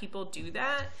that people do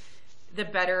that, the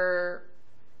better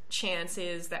chance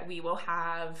is that we will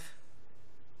have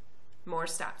more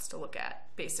stats to look at,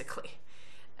 basically.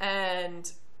 And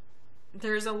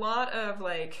there's a lot of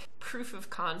like proof of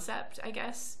concept, I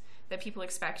guess, that people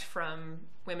expect from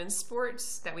women's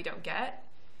sports that we don't get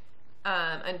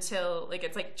until, like,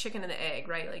 it's like chicken and the egg,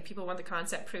 right? Like, people want the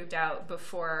concept proved out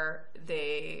before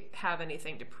they have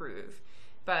anything to prove.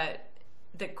 But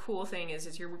the cool thing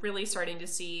is you're really starting to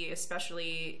see,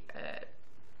 especially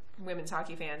women's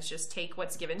hockey fans, just take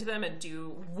what's given to them and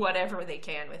do whatever they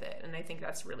can with it. And I think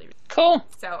that's really, really cool.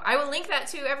 So I will link that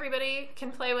to everybody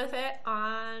can play with it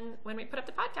on when we put up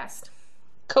the podcast.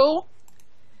 Cool.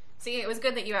 See, it was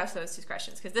good that you asked those two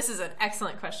questions because this is an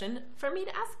excellent question for me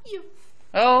to ask you.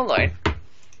 Oh, Lord.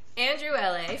 Andrew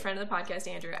L.A., friend of the podcast,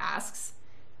 Andrew, asks,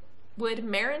 would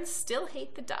Marin still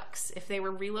hate the Ducks if they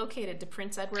were relocated to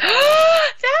Prince Edward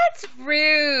Island? That's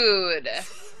rude.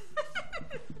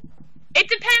 It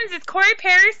depends. Is Corey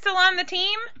Perry still on the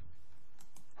team?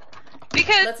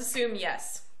 Because let's assume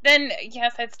yes. Then,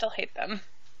 yes, I'd still hate them.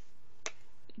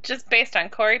 Just based on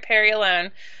Corey Perry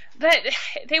alone. But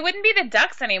they wouldn't be the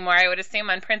Ducks anymore, I would assume,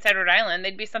 on Prince Edward Island.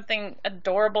 They'd be something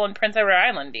adorable in Prince Edward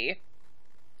Island-y.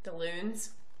 The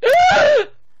Loons?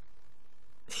 What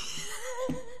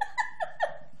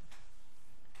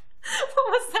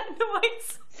was that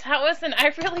noise? That was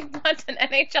I really want an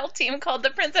NHL team called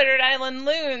the Prince Edward Island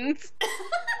Loons.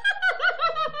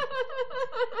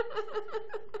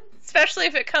 Especially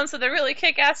if it comes with a really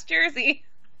kick-ass jersey,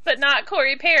 but not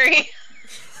Corey Perry.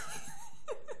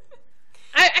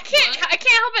 I can't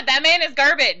help it. That man is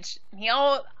garbage. He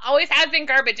always has been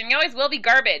garbage, and he always will be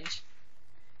garbage.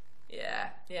 Yeah.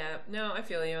 No, I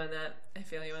feel you on that.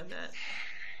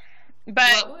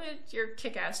 But what would your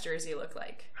kick-ass jersey look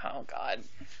like? Oh, God.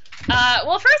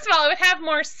 Well, first of all, it would have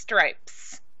more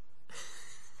stripes.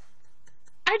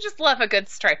 I just love a good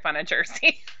stripe on a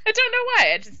jersey. I don't know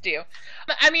why, I just do.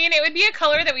 I mean, it would be a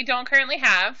color that we don't currently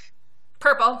have.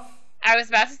 Purple. I was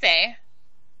about to say.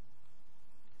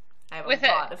 I have a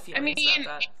lot of feelings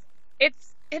about that.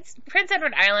 It's Prince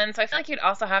Edward Island, so I feel like you'd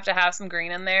also have to have some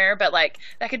green in there, but like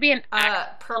that could be an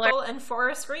purple color. and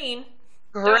forest green.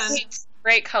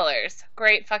 Great colors.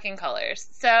 Great fucking colors.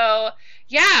 So,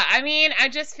 yeah, I mean, I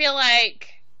feel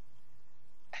like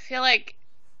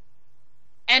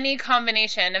any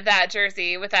combination of that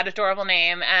jersey with that adorable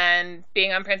name and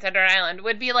being on Prince Edward Island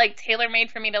would be like tailor-made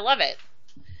for me to love it.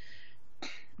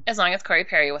 As long as Corey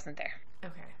Perry wasn't there.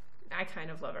 Okay. I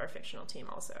kind of love our fictional team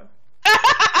also.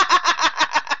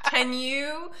 Can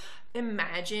you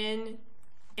imagine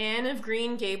Anne of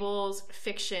Green Gables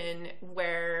fiction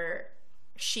where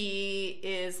she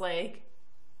is like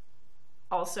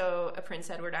also a Prince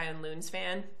Edward Island Loons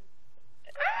fan?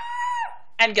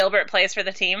 And Gilbert plays for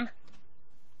the team?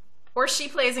 Or she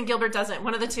plays and Gilbert doesn't.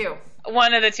 One of the two.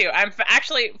 One of the two. I'm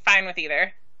actually fine with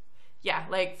either. Yeah,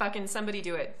 like fucking somebody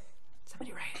do it.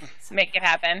 Somebody write. Make it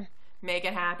happen. Make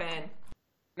it happen.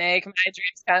 Make my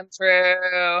dreams come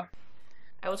true.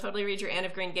 I will totally read your Anne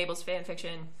of Green Gables fan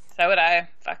fiction. So would I.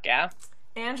 Fuck yeah.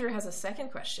 Andrew has a second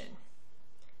question,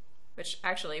 which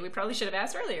actually we probably should have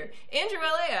asked earlier. Andrew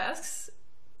L.A. asks,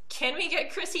 can we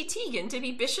get Chrissy Teigen to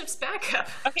be Bishop's backup?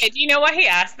 Okay, do you know why he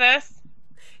asked this?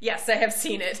 Yes, I have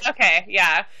seen it. Okay,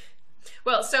 yeah.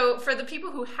 Well, so for the people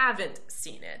who haven't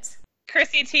seen it,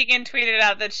 Chrissy Teigen tweeted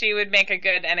out that she would make a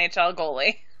good NHL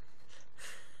goalie.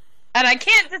 And I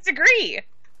can't disagree.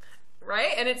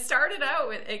 Right? And it started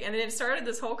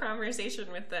this whole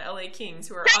conversation with the LA Kings,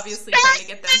 who are obviously trying to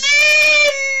get them.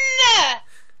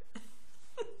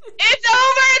 It's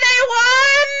over! They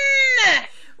won!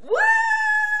 Woo!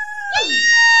 Woo!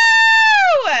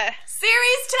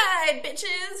 Series tied,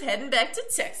 bitches. Heading back to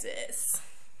Texas.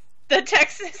 The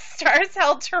Texas Stars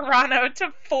held Toronto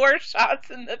to 4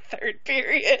 shots in the third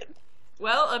period.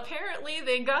 Well, apparently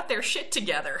they got their shit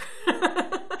together.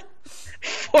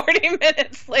 40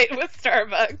 minutes late with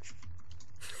Starbucks.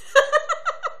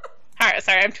 Alright,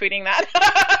 sorry, I'm tweeting that.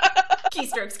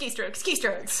 Keystrokes, keystrokes,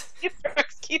 keystrokes.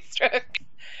 Keystroke.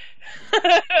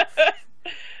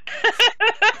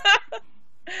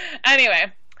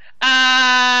 Anyway.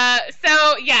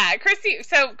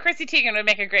 Chrissy Teigen would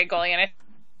make a great goalie, and I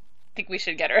think we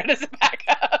should get her as a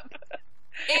backup.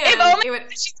 And if only it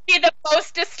would she'd be the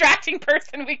most distracting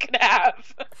person we could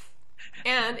have.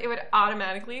 And it would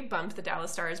automatically bump the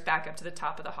Dallas Stars back up to the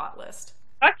top of the hot list.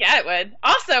 Fuck yeah, it would.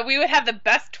 Also, we would have the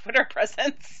best Twitter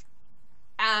presence.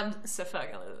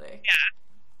 Absolutely.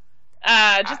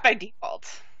 Yeah. Just by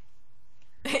default.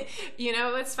 You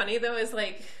know what's funny though is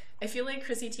like I feel like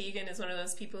Chrissy Teigen is one of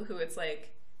those people who it's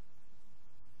like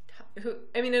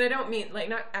and I don't mean like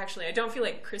not actually I don't feel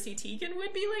like Chrissy Teigen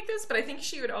would be like this, but I think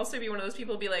she would also be one of those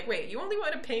people who be like, wait, you only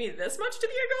want to pay me this much to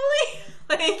be a goalie?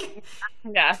 Like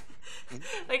yeah.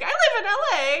 Like I live in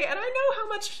LA and I know how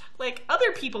much like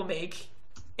other people make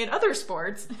in other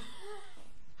sports.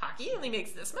 Hockey only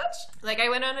makes this much. Like I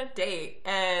went on a date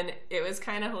and it was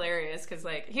kind of hilarious because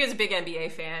like he was a big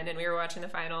NBA fan and we were watching the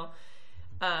final,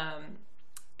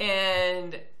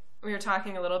 and we were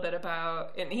talking a little bit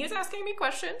about, and he was asking me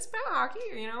questions about hockey.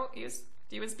 You know, he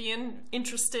was being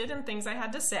interested in things I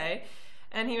had to say,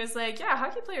 and he was like, "Yeah,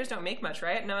 hockey players don't make much,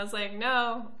 right?" And I was like,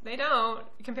 "No, they don't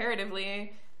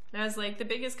comparatively." And I was like, "The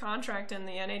biggest contract in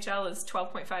the NHL is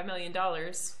 $12.5 million."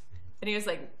 And he was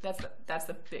like, that's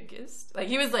the biggest? Like,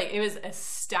 he was like, it was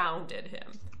astounded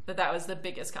him that was the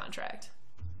biggest contract.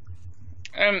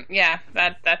 Yeah,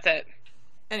 that's it.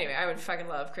 Anyway, I would fucking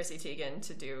love Chrissy Teigen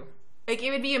to do, like,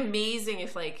 it would be amazing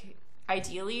if, like,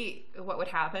 ideally what would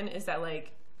happen is that,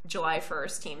 like, July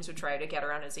 1st teams would try to get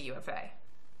her on as a UFA.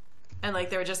 And,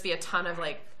 like, there would just be a ton of,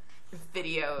 like,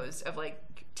 videos of, like,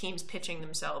 teams pitching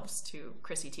themselves to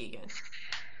Chrissy Teigen.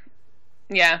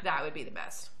 Yeah. That would be the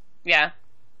best. Yeah.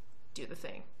 Do the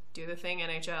thing. Do the thing,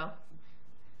 NHL.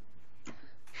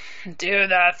 Do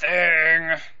the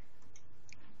thing.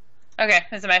 Okay,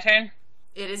 is it my turn?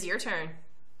 It is your turn.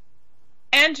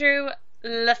 Andrew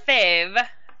Lefebvre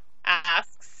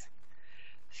asks,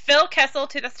 Phil Kessel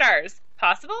to the Stars.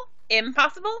 Possible?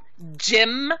 Impossible?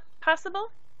 Jim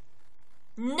possible?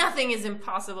 Nothing is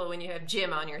impossible when you have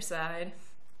Jim on your side.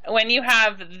 When you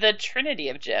have the Trinity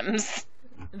of Jims.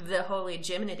 The Holy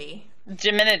Jiminity.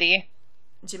 Jiminity.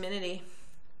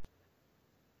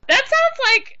 That sounds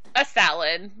like a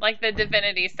salad, like the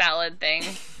divinity salad thing.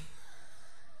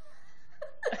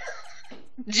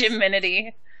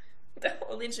 Jiminity. The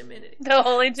Holy Jiminity. The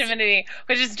Holy Jiminity,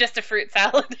 which is just a fruit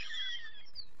salad.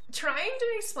 Trying to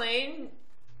explain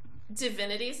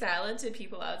divinity salad to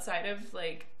people outside of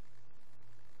like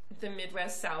the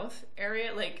Midwest South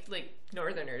area, like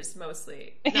Northerners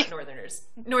mostly, not Northerners,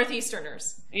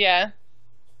 Northeasterners. Yeah.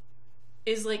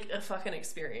 Is like a fucking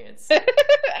experience.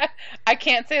 I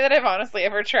can't say that I've honestly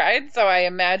ever tried, so I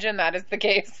imagine that is the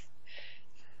case.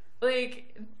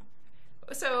 Like,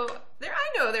 so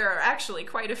I know there are actually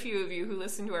quite a few of you who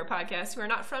listen to our podcast who are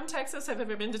not from Texas, have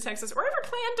ever been to Texas, or ever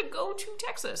plan to go to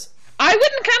Texas. I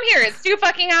wouldn't come here. It's too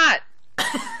fucking hot.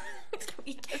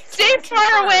 Stay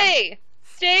far away.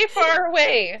 Stay far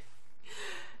away.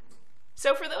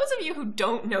 So for those of you who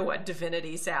don't know what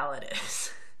divinity salad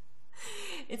is,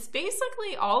 it's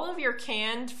basically all of your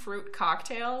canned fruit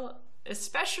cocktail,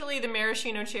 especially the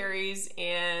maraschino cherries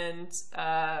and,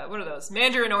 what are those?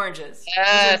 Mandarin oranges.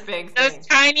 Yes, those are big those things.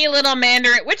 tiny little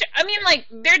mandarin, which, I mean, like,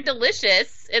 they're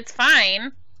delicious. It's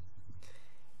fine.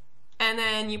 And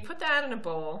then you put that in a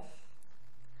bowl,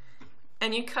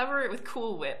 and you cover it with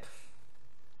Cool Whip,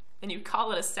 and you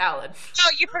call it a salad.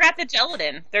 Oh, you forgot the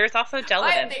gelatin. There's also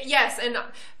gelatin. Yes, and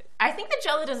I think the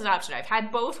gelatin is an option. I've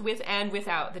had both with and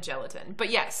without the gelatin.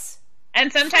 But yes.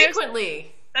 And sometimes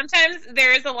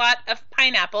there is a lot of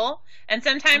pineapple, and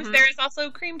sometimes there is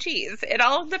also cream cheese. It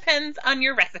all depends on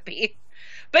your recipe.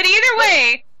 But either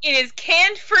way, it is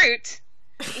canned fruit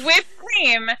with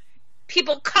cream.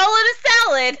 People call it a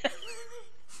salad.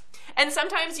 And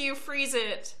sometimes you freeze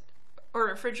it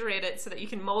or refrigerate it so that you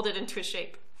can mold it into a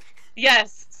shape.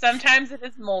 Yes, sometimes it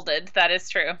is molded. That is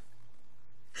true.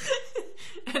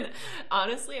 And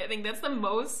honestly, I think that's the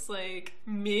most like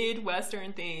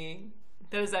Midwestern thing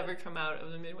that has ever come out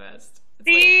of the Midwest.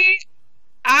 See,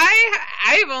 I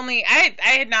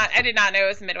did not know it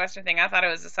was a Midwestern thing. I thought it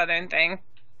was a Southern thing.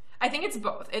 I think it's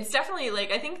both. It's definitely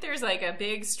like, I think there's like a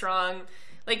big, strong,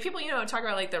 like people, talk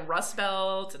about like the Rust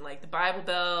Belt and like the Bible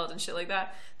Belt and shit like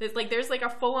that. There's like a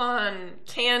full on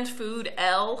canned food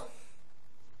L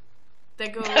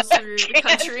that goes through the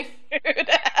country. Food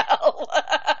L.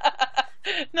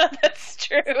 No, that's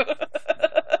true.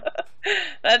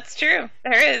 That's true.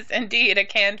 There is indeed a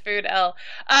canned food L.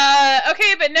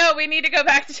 Okay, but no, we need to go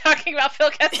back to talking about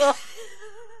Phil Kessel.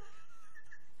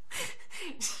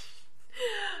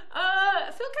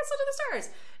 Phil Kessel to the stars.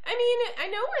 I mean, I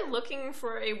know we're looking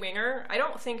for a winger. I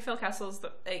don't think Phil Kessel's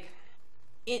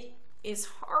it is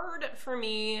hard for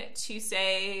me to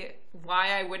say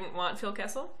why I wouldn't want Phil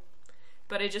Kessel,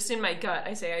 but in my gut,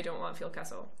 I say I don't want Phil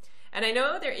Kessel. And I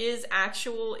know there is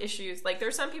actual issues. Like,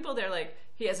 there's some people that are like,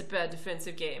 he has a bad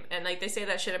defensive game. And like, they say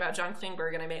that shit about John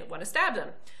Klingberg, and I may want to stab them.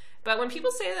 But when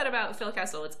people say that about Phil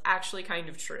Kessel, it's actually kind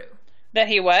of true. That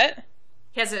he what?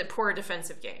 He has a poor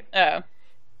defensive game. Oh.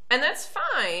 And that's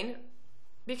fine,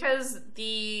 because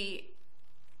the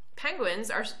Penguins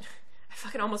are... I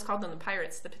fucking almost called them the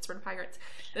Pirates, the Pittsburgh Pirates.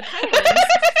 The Penguins...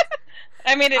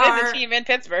 I mean, it is a team in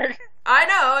Pittsburgh. I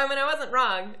know. I mean, I wasn't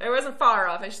wrong. I wasn't far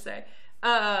off, I should say.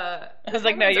 I was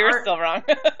like, no, you were still wrong.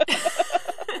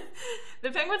 The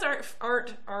Penguins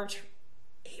aren't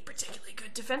a particularly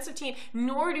good defensive team,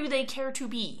 nor do they care to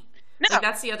be. No. Like,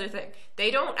 that's the other thing.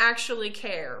 They don't actually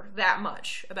care that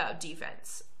much about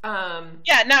defense.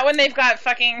 Yeah, not when they've got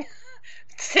fucking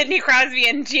Sidney Crosby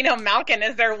and Geno Malkin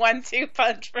as their 1-2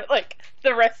 punch for like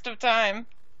the rest of time.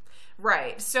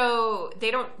 Right. So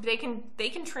they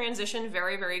can transition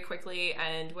very, very quickly,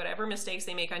 and whatever mistakes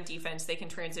they make on defense, they can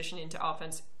transition into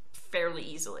offense fairly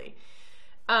easily.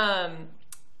 That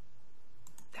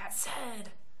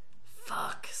said,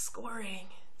 fuck scoring.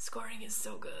 Scoring is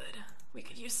so good. We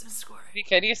could use some scoring. We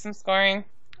could use some scoring.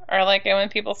 Or I like it when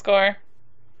people score.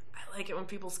 I like it when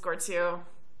people score too.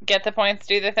 Get the points,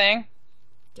 do the thing.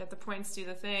 Get the points, do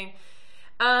the thing.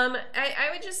 I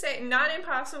would just say not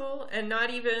impossible, and not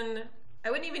even,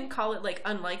 I wouldn't even call it like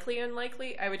unlikely.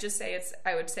 I would just say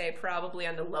I would say probably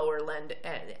on the lower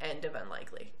end of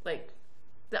unlikely. Like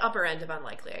the upper end of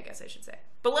unlikely, I guess I should say.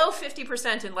 Below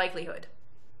 50% in likelihood.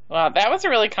 Wow, that was a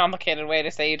really complicated way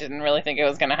to say you didn't really think it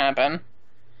was going to happen.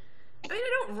 I mean,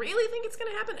 I don't really think it's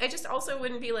going to happen. I just also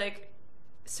wouldn't be like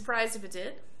surprised if it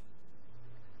did.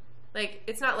 Like,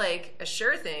 it's not like a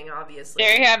sure thing, obviously.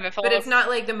 There you have it, folks. But it's not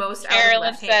like the most out Carolyn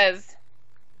of left hand.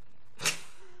 says.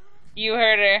 You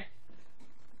heard her.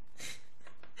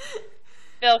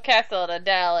 Phil Kessel to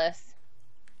Dallas.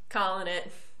 Calling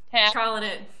it. Calling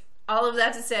it. All of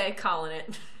that to say, calling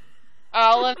it.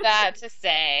 All of that to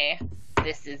say,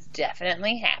 this is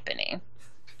definitely happening.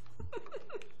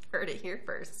 Heard it here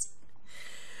first.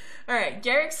 All right,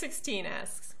 Garrick16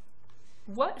 asks,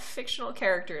 what fictional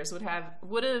characters would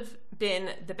have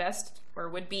been the best, or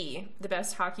would be the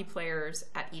best hockey players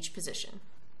at each position?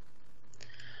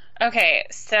 Okay,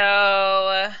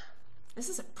 so this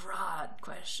is a broad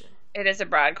question. It is a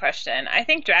broad question. I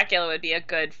think Dracula would be a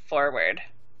good forward.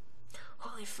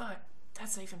 Holy fuck,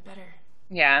 that's even better.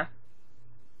 Yeah.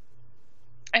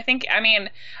 I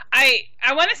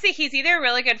want to say he's either a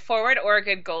really good forward or a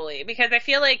good goalie, because I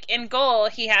feel like in goal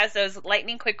he has those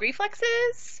lightning quick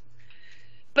reflexes.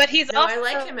 But I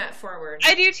like him at forward.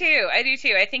 I do too.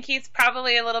 I think he's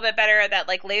probably a little bit better at that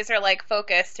like laser-like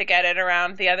focus to get it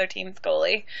around the other team's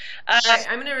goalie.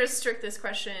 I'm going to restrict this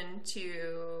question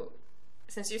to,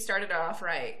 since you started off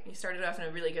right, you started off in a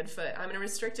really good foot, I'm going to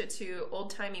restrict it to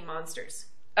old-timey monsters.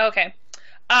 Okay.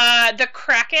 The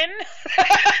Kraken.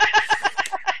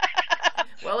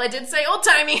 Well, I did say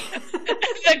old-timey.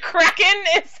 The Kraken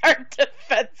is our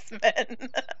defenseman.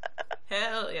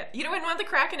 Hell yeah. You don't want the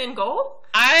Kraken in goal?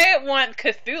 I want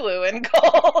Cthulhu in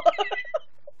goal.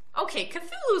 Okay,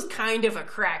 Cthulhu's kind of a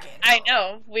Kraken. I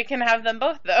know. We can have them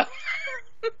both, though.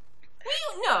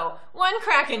 No, one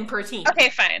Kraken per team. Okay,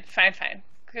 fine.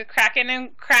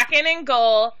 Kraken in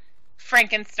goal,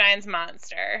 Frankenstein's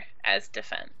monster as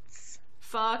defense.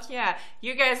 Fuck yeah.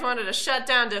 You guys wanted to shut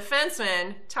down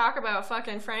defensemen. Talk about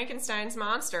fucking Frankenstein's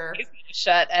monster. He's gonna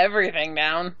shut everything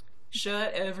down.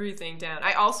 Shut everything down.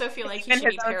 I also feel like he should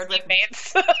be paired with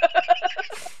mates. But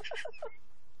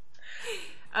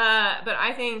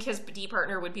I think his D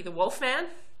partner would be the Wolfman.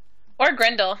 Or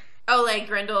Grendel. Oh, like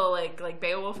Grendel, like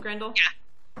Beowulf Grendel?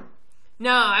 Yeah.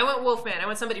 No, I want Wolfman. I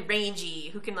want somebody rangy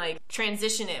who can like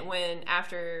transition it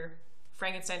after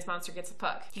Frankenstein's monster gets the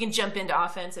puck. He can jump into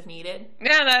offense if needed.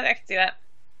 Yeah, I can see that.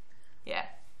 Yeah.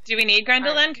 Do we need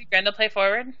Grendel then? Could Grendel play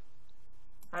forward?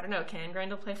 I don't know. Can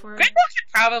Grendel play forward? Grendel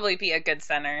should probably be a good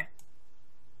center.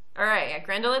 All right. Yeah,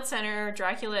 Grendel at center,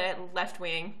 Dracula at left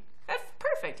wing. That's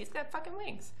perfect. He's got fucking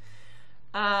wings.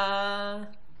 Uh,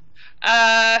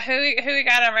 Who we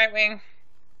got on right wing?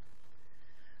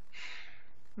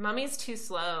 Mummy's too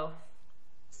slow.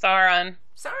 Sauron.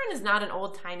 Sauron is not an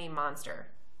old-timey monster.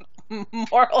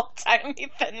 More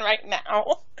old-timey than right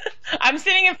now. I'm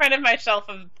sitting in front of my shelf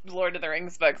of Lord of the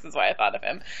Rings books, is why I thought of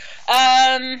him.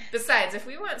 Besides, if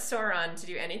we want Sauron to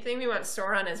do anything, we want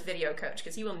Sauron as video coach,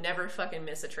 because he will never fucking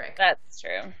miss a trick. That's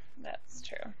true. That's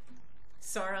true.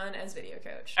 Sauron as video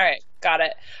coach. All right, got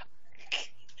it.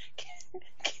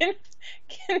 Can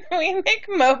we make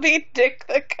Moby Dick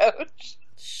the coach?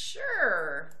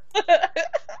 Sure.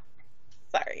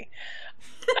 Sorry.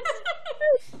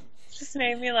 Just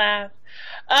made me laugh.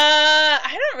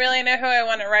 I don't really know who I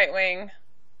want at right wing.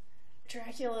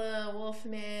 Dracula,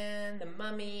 Wolfman, the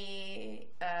Mummy,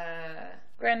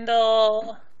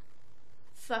 Grendel.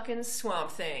 fucking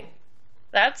Swamp Thing.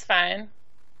 That's fine.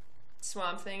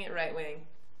 Swamp Thing at right wing.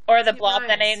 Or the He blob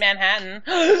that rhymes. ate Manhattan.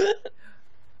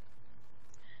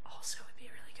 Also would be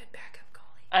a really good backup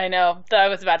goalie. I know. I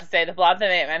was about to say the blob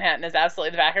that ate Manhattan is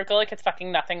absolutely the backup goalie because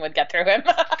fucking nothing would get through him.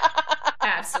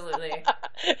 Absolutely. All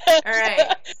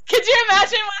right. Could you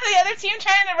imagine one of the other team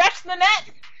trying to rush the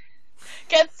net?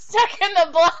 Gets stuck in the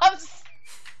blob's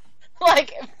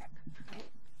like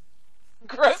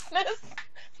grossness.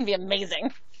 It'd be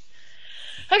amazing.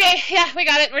 Okay, yeah, we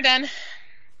got it. We're done.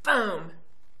 Boom.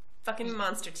 Fucking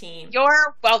monster team.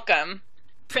 You're welcome.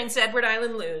 Prince Edward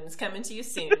Island Loons coming to you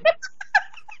soon.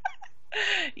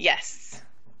 Yes.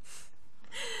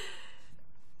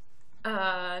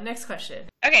 Next question.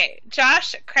 Okay,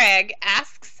 Josh Craig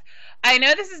asks, I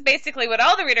know this is basically what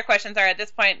all the reader questions are at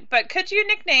this point, but could you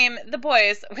nickname the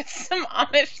boys with some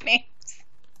Amish names?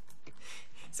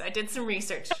 So I did some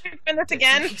research. Doing this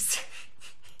again?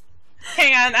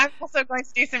 Hang on, I'm also going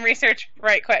to do some research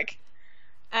right quick.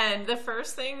 And the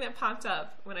first thing that popped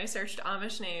up when I searched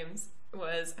Amish names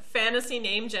was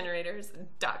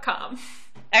fantasynamegenerators.com.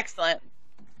 Excellent.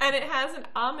 And it has an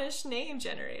Amish name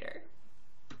generator.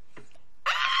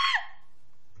 Ah!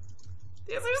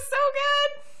 These are so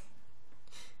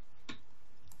good.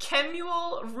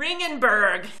 Kemuel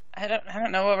Ringenberg. I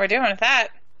don't know what we're doing with that.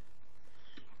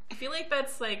 I feel like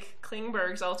that's like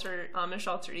Klingberg's Amish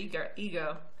alter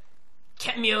ego.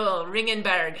 Kemuel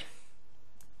Ringenberg.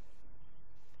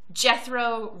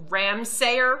 Jethro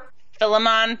Ramsayer.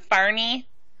 Philemon Farney.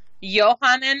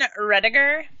 Johannen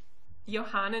Rediger.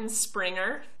 Johannen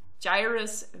Springer.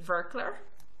 Jairus Verkler.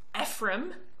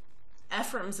 Ephraim.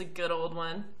 Ephraim's a good old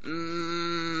one.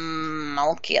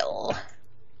 Malkiel.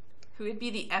 Who would be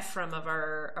the Ephraim of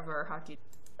our hockey?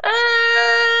 I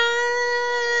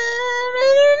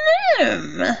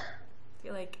don't know.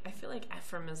 I feel like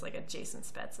Ephraim is like a Jason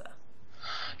Spezza.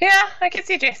 Yeah, I could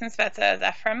see Jason Spezza as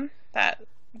Ephraim.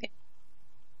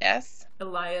 Yes.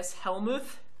 Elias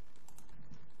Helmuth.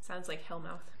 Sounds like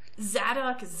Hellmouth.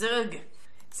 Zadok Zug.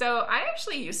 So I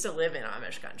actually used to live in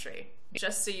Amish country,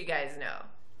 just so you guys know.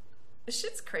 This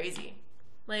shit's crazy.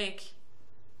 Like,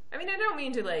 I mean, I don't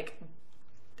mean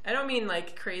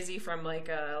like crazy from like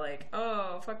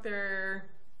oh, fuck their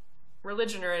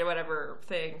religion or whatever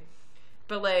thing.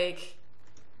 But like,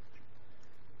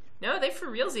 no, they for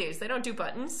realsies. They don't do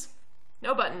buttons.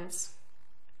 No buttons.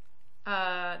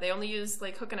 They only use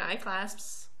like hook and eye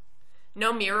clasps.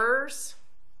 No mirrors.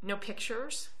 No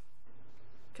pictures.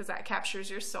 Because that captures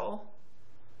your soul.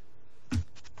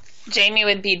 Jamie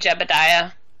would be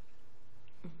Jebediah.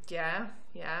 Yeah,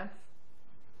 yeah.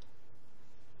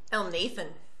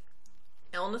 Elnathan.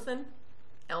 Elnathan?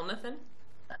 Elnathan?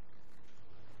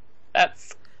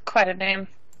 That's quite a name.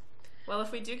 Well,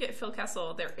 if we do get Phil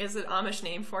Kessel, there is an Amish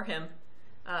name for him.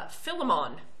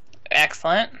 Philemon.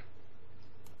 Excellent.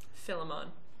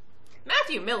 Philemon.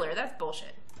 Matthew Miller, that's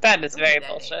bullshit. That is Don't very give me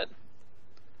that bullshit. name.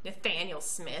 Nathaniel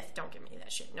Smith, don't give me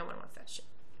that shit. No one wants that shit.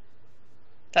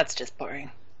 That's just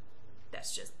boring.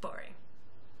 That's just boring.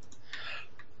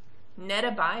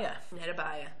 Netabaya.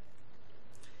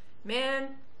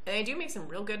 Man, they do make some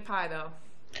real good pie, though.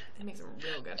 They make some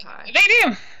real good pie. They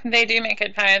do. They do make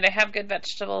good pie. They have good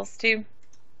vegetables, too.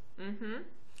 Mm-hmm.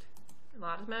 A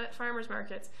lot of them at farmers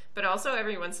markets. But also,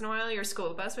 every once in a while, your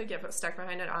school bus would get stuck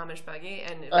behind an Amish buggy,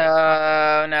 and it,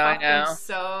 Oh, no, I fuck know. them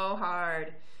so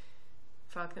hard.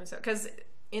 Fuck them so... Because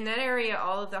in that area,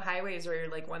 all of the highways are,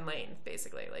 like, one lane,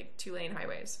 basically. Like, 2-lane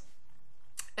highways.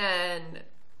 And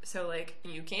so, like,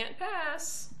 you can't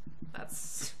pass.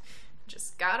 That's...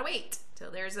 Just gotta wait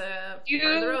till there's a part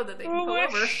of the road that they can pull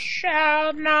over.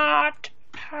 Shall not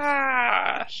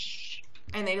pass.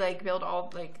 And they, like, build all,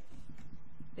 like...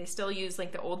 They still use,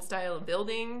 like, the old style of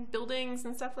buildings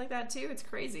and stuff like that, too. It's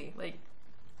crazy. Like,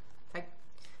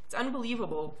 it's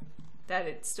unbelievable that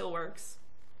it still works.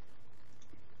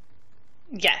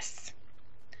 Yes,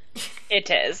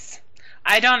 it is.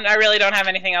 I really don't have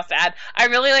anything else to add. I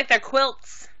really like their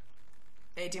quilts.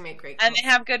 They do make great And quilts. they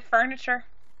have good furniture.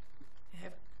 They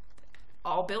have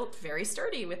all built very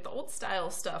sturdy with the old style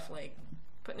stuff, like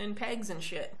putting in pegs and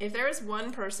shit. If there was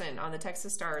one person on the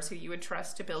Texas Stars who you would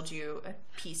trust to build you a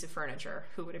piece of furniture,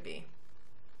 who would it be?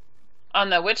 On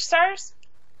the which stars?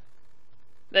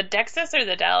 The Texas or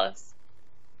the Dallas?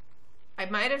 I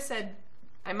might have said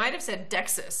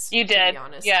Dexus. You did. To be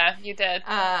honest. Yeah, you did.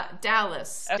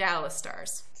 Dallas. Okay. Dallas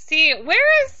Stars. See,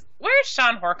 where's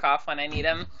Sean Horkoff when I need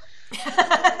him?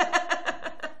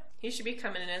 He should be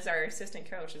coming in as our assistant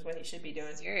coach, is what he should be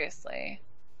doing. Seriously.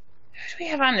 Who do we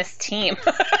have on this team?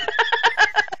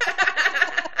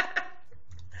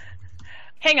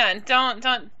 Hang on, don't.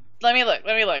 Let me look.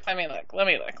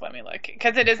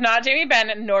 Because it is not Jamie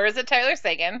Benn, nor is it Tyler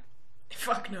Sagan.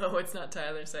 Fuck no, it's not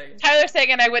Tyler Sagan. Tyler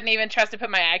Sagan, I wouldn't even trust to put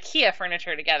my IKEA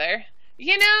furniture together.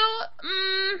 You know,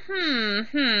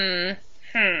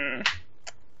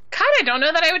 God, I don't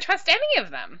know that I would trust any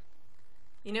of them.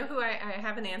 You know who I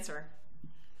have an answer.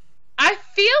 I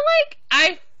feel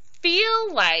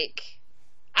like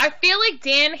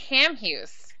Dan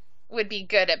Hamhuis would be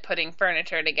good at putting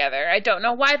furniture together. I don't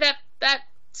know why that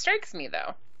strikes me,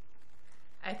 though.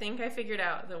 I think I figured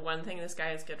out the one thing this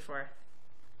guy is good for.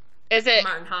 Is it?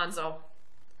 Martin Hansel.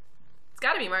 It's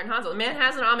got to be Martin Hansel. The man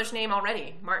has an Amish name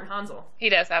already. Martin Hansel. He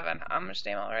does have an Amish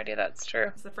name already, that's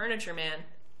true. He's the furniture man.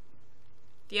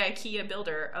 The IKEA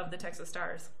builder of the Texas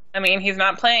Stars. I mean, he's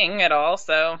not playing at all,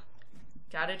 so...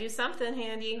 Gotta do something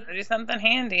handy. Gotta do something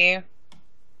handy.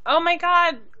 Oh my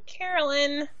god,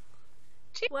 Carolyn.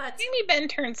 What? Jamie Benn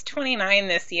turns 29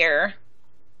 this year.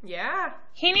 Yeah.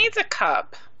 He needs a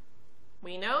cup.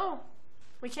 We know.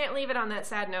 We can't leave it on that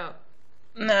sad note.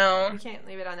 No. We can't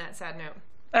leave it on that sad note.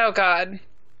 Oh god.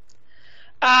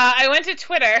 I went to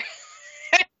Twitter.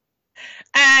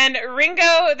 And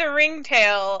Ringo the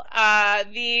Ringtail,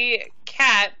 the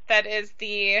cat that is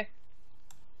the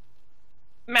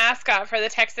mascot for the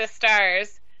Texas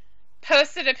Stars,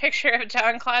 posted a picture of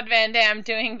Jean-Claude Van Damme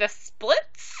doing the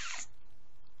splits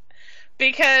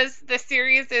because the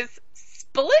series is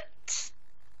Split.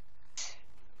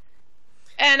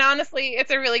 And honestly,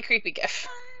 it's a really creepy gif.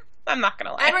 I'm not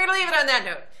gonna lie. And we're gonna leave it on that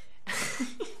note.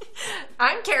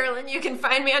 I'm Carolyn. You can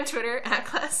find me on Twitter at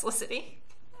Classlicity.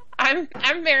 I'm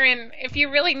Marin. If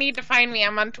you really need to find me,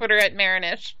 I'm on Twitter at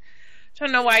Marinish.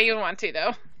 Don't know why you want to,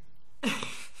 though.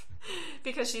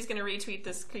 Because she's going to retweet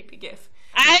this creepy gif.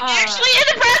 I'm actually in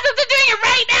the process of doing it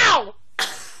right now!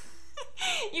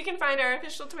 You can find our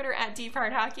official Twitter at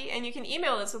DeepHeartHockey, and you can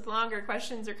email us with longer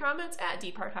questions or comments at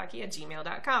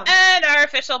deephearthockey@gmail.com. And our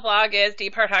official blog is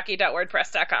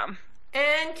deephearthockey.wordpress.com.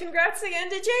 And congrats again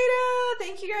to Jada!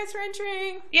 Thank you guys for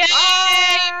entering. Yay!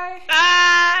 Bye!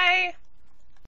 Bye!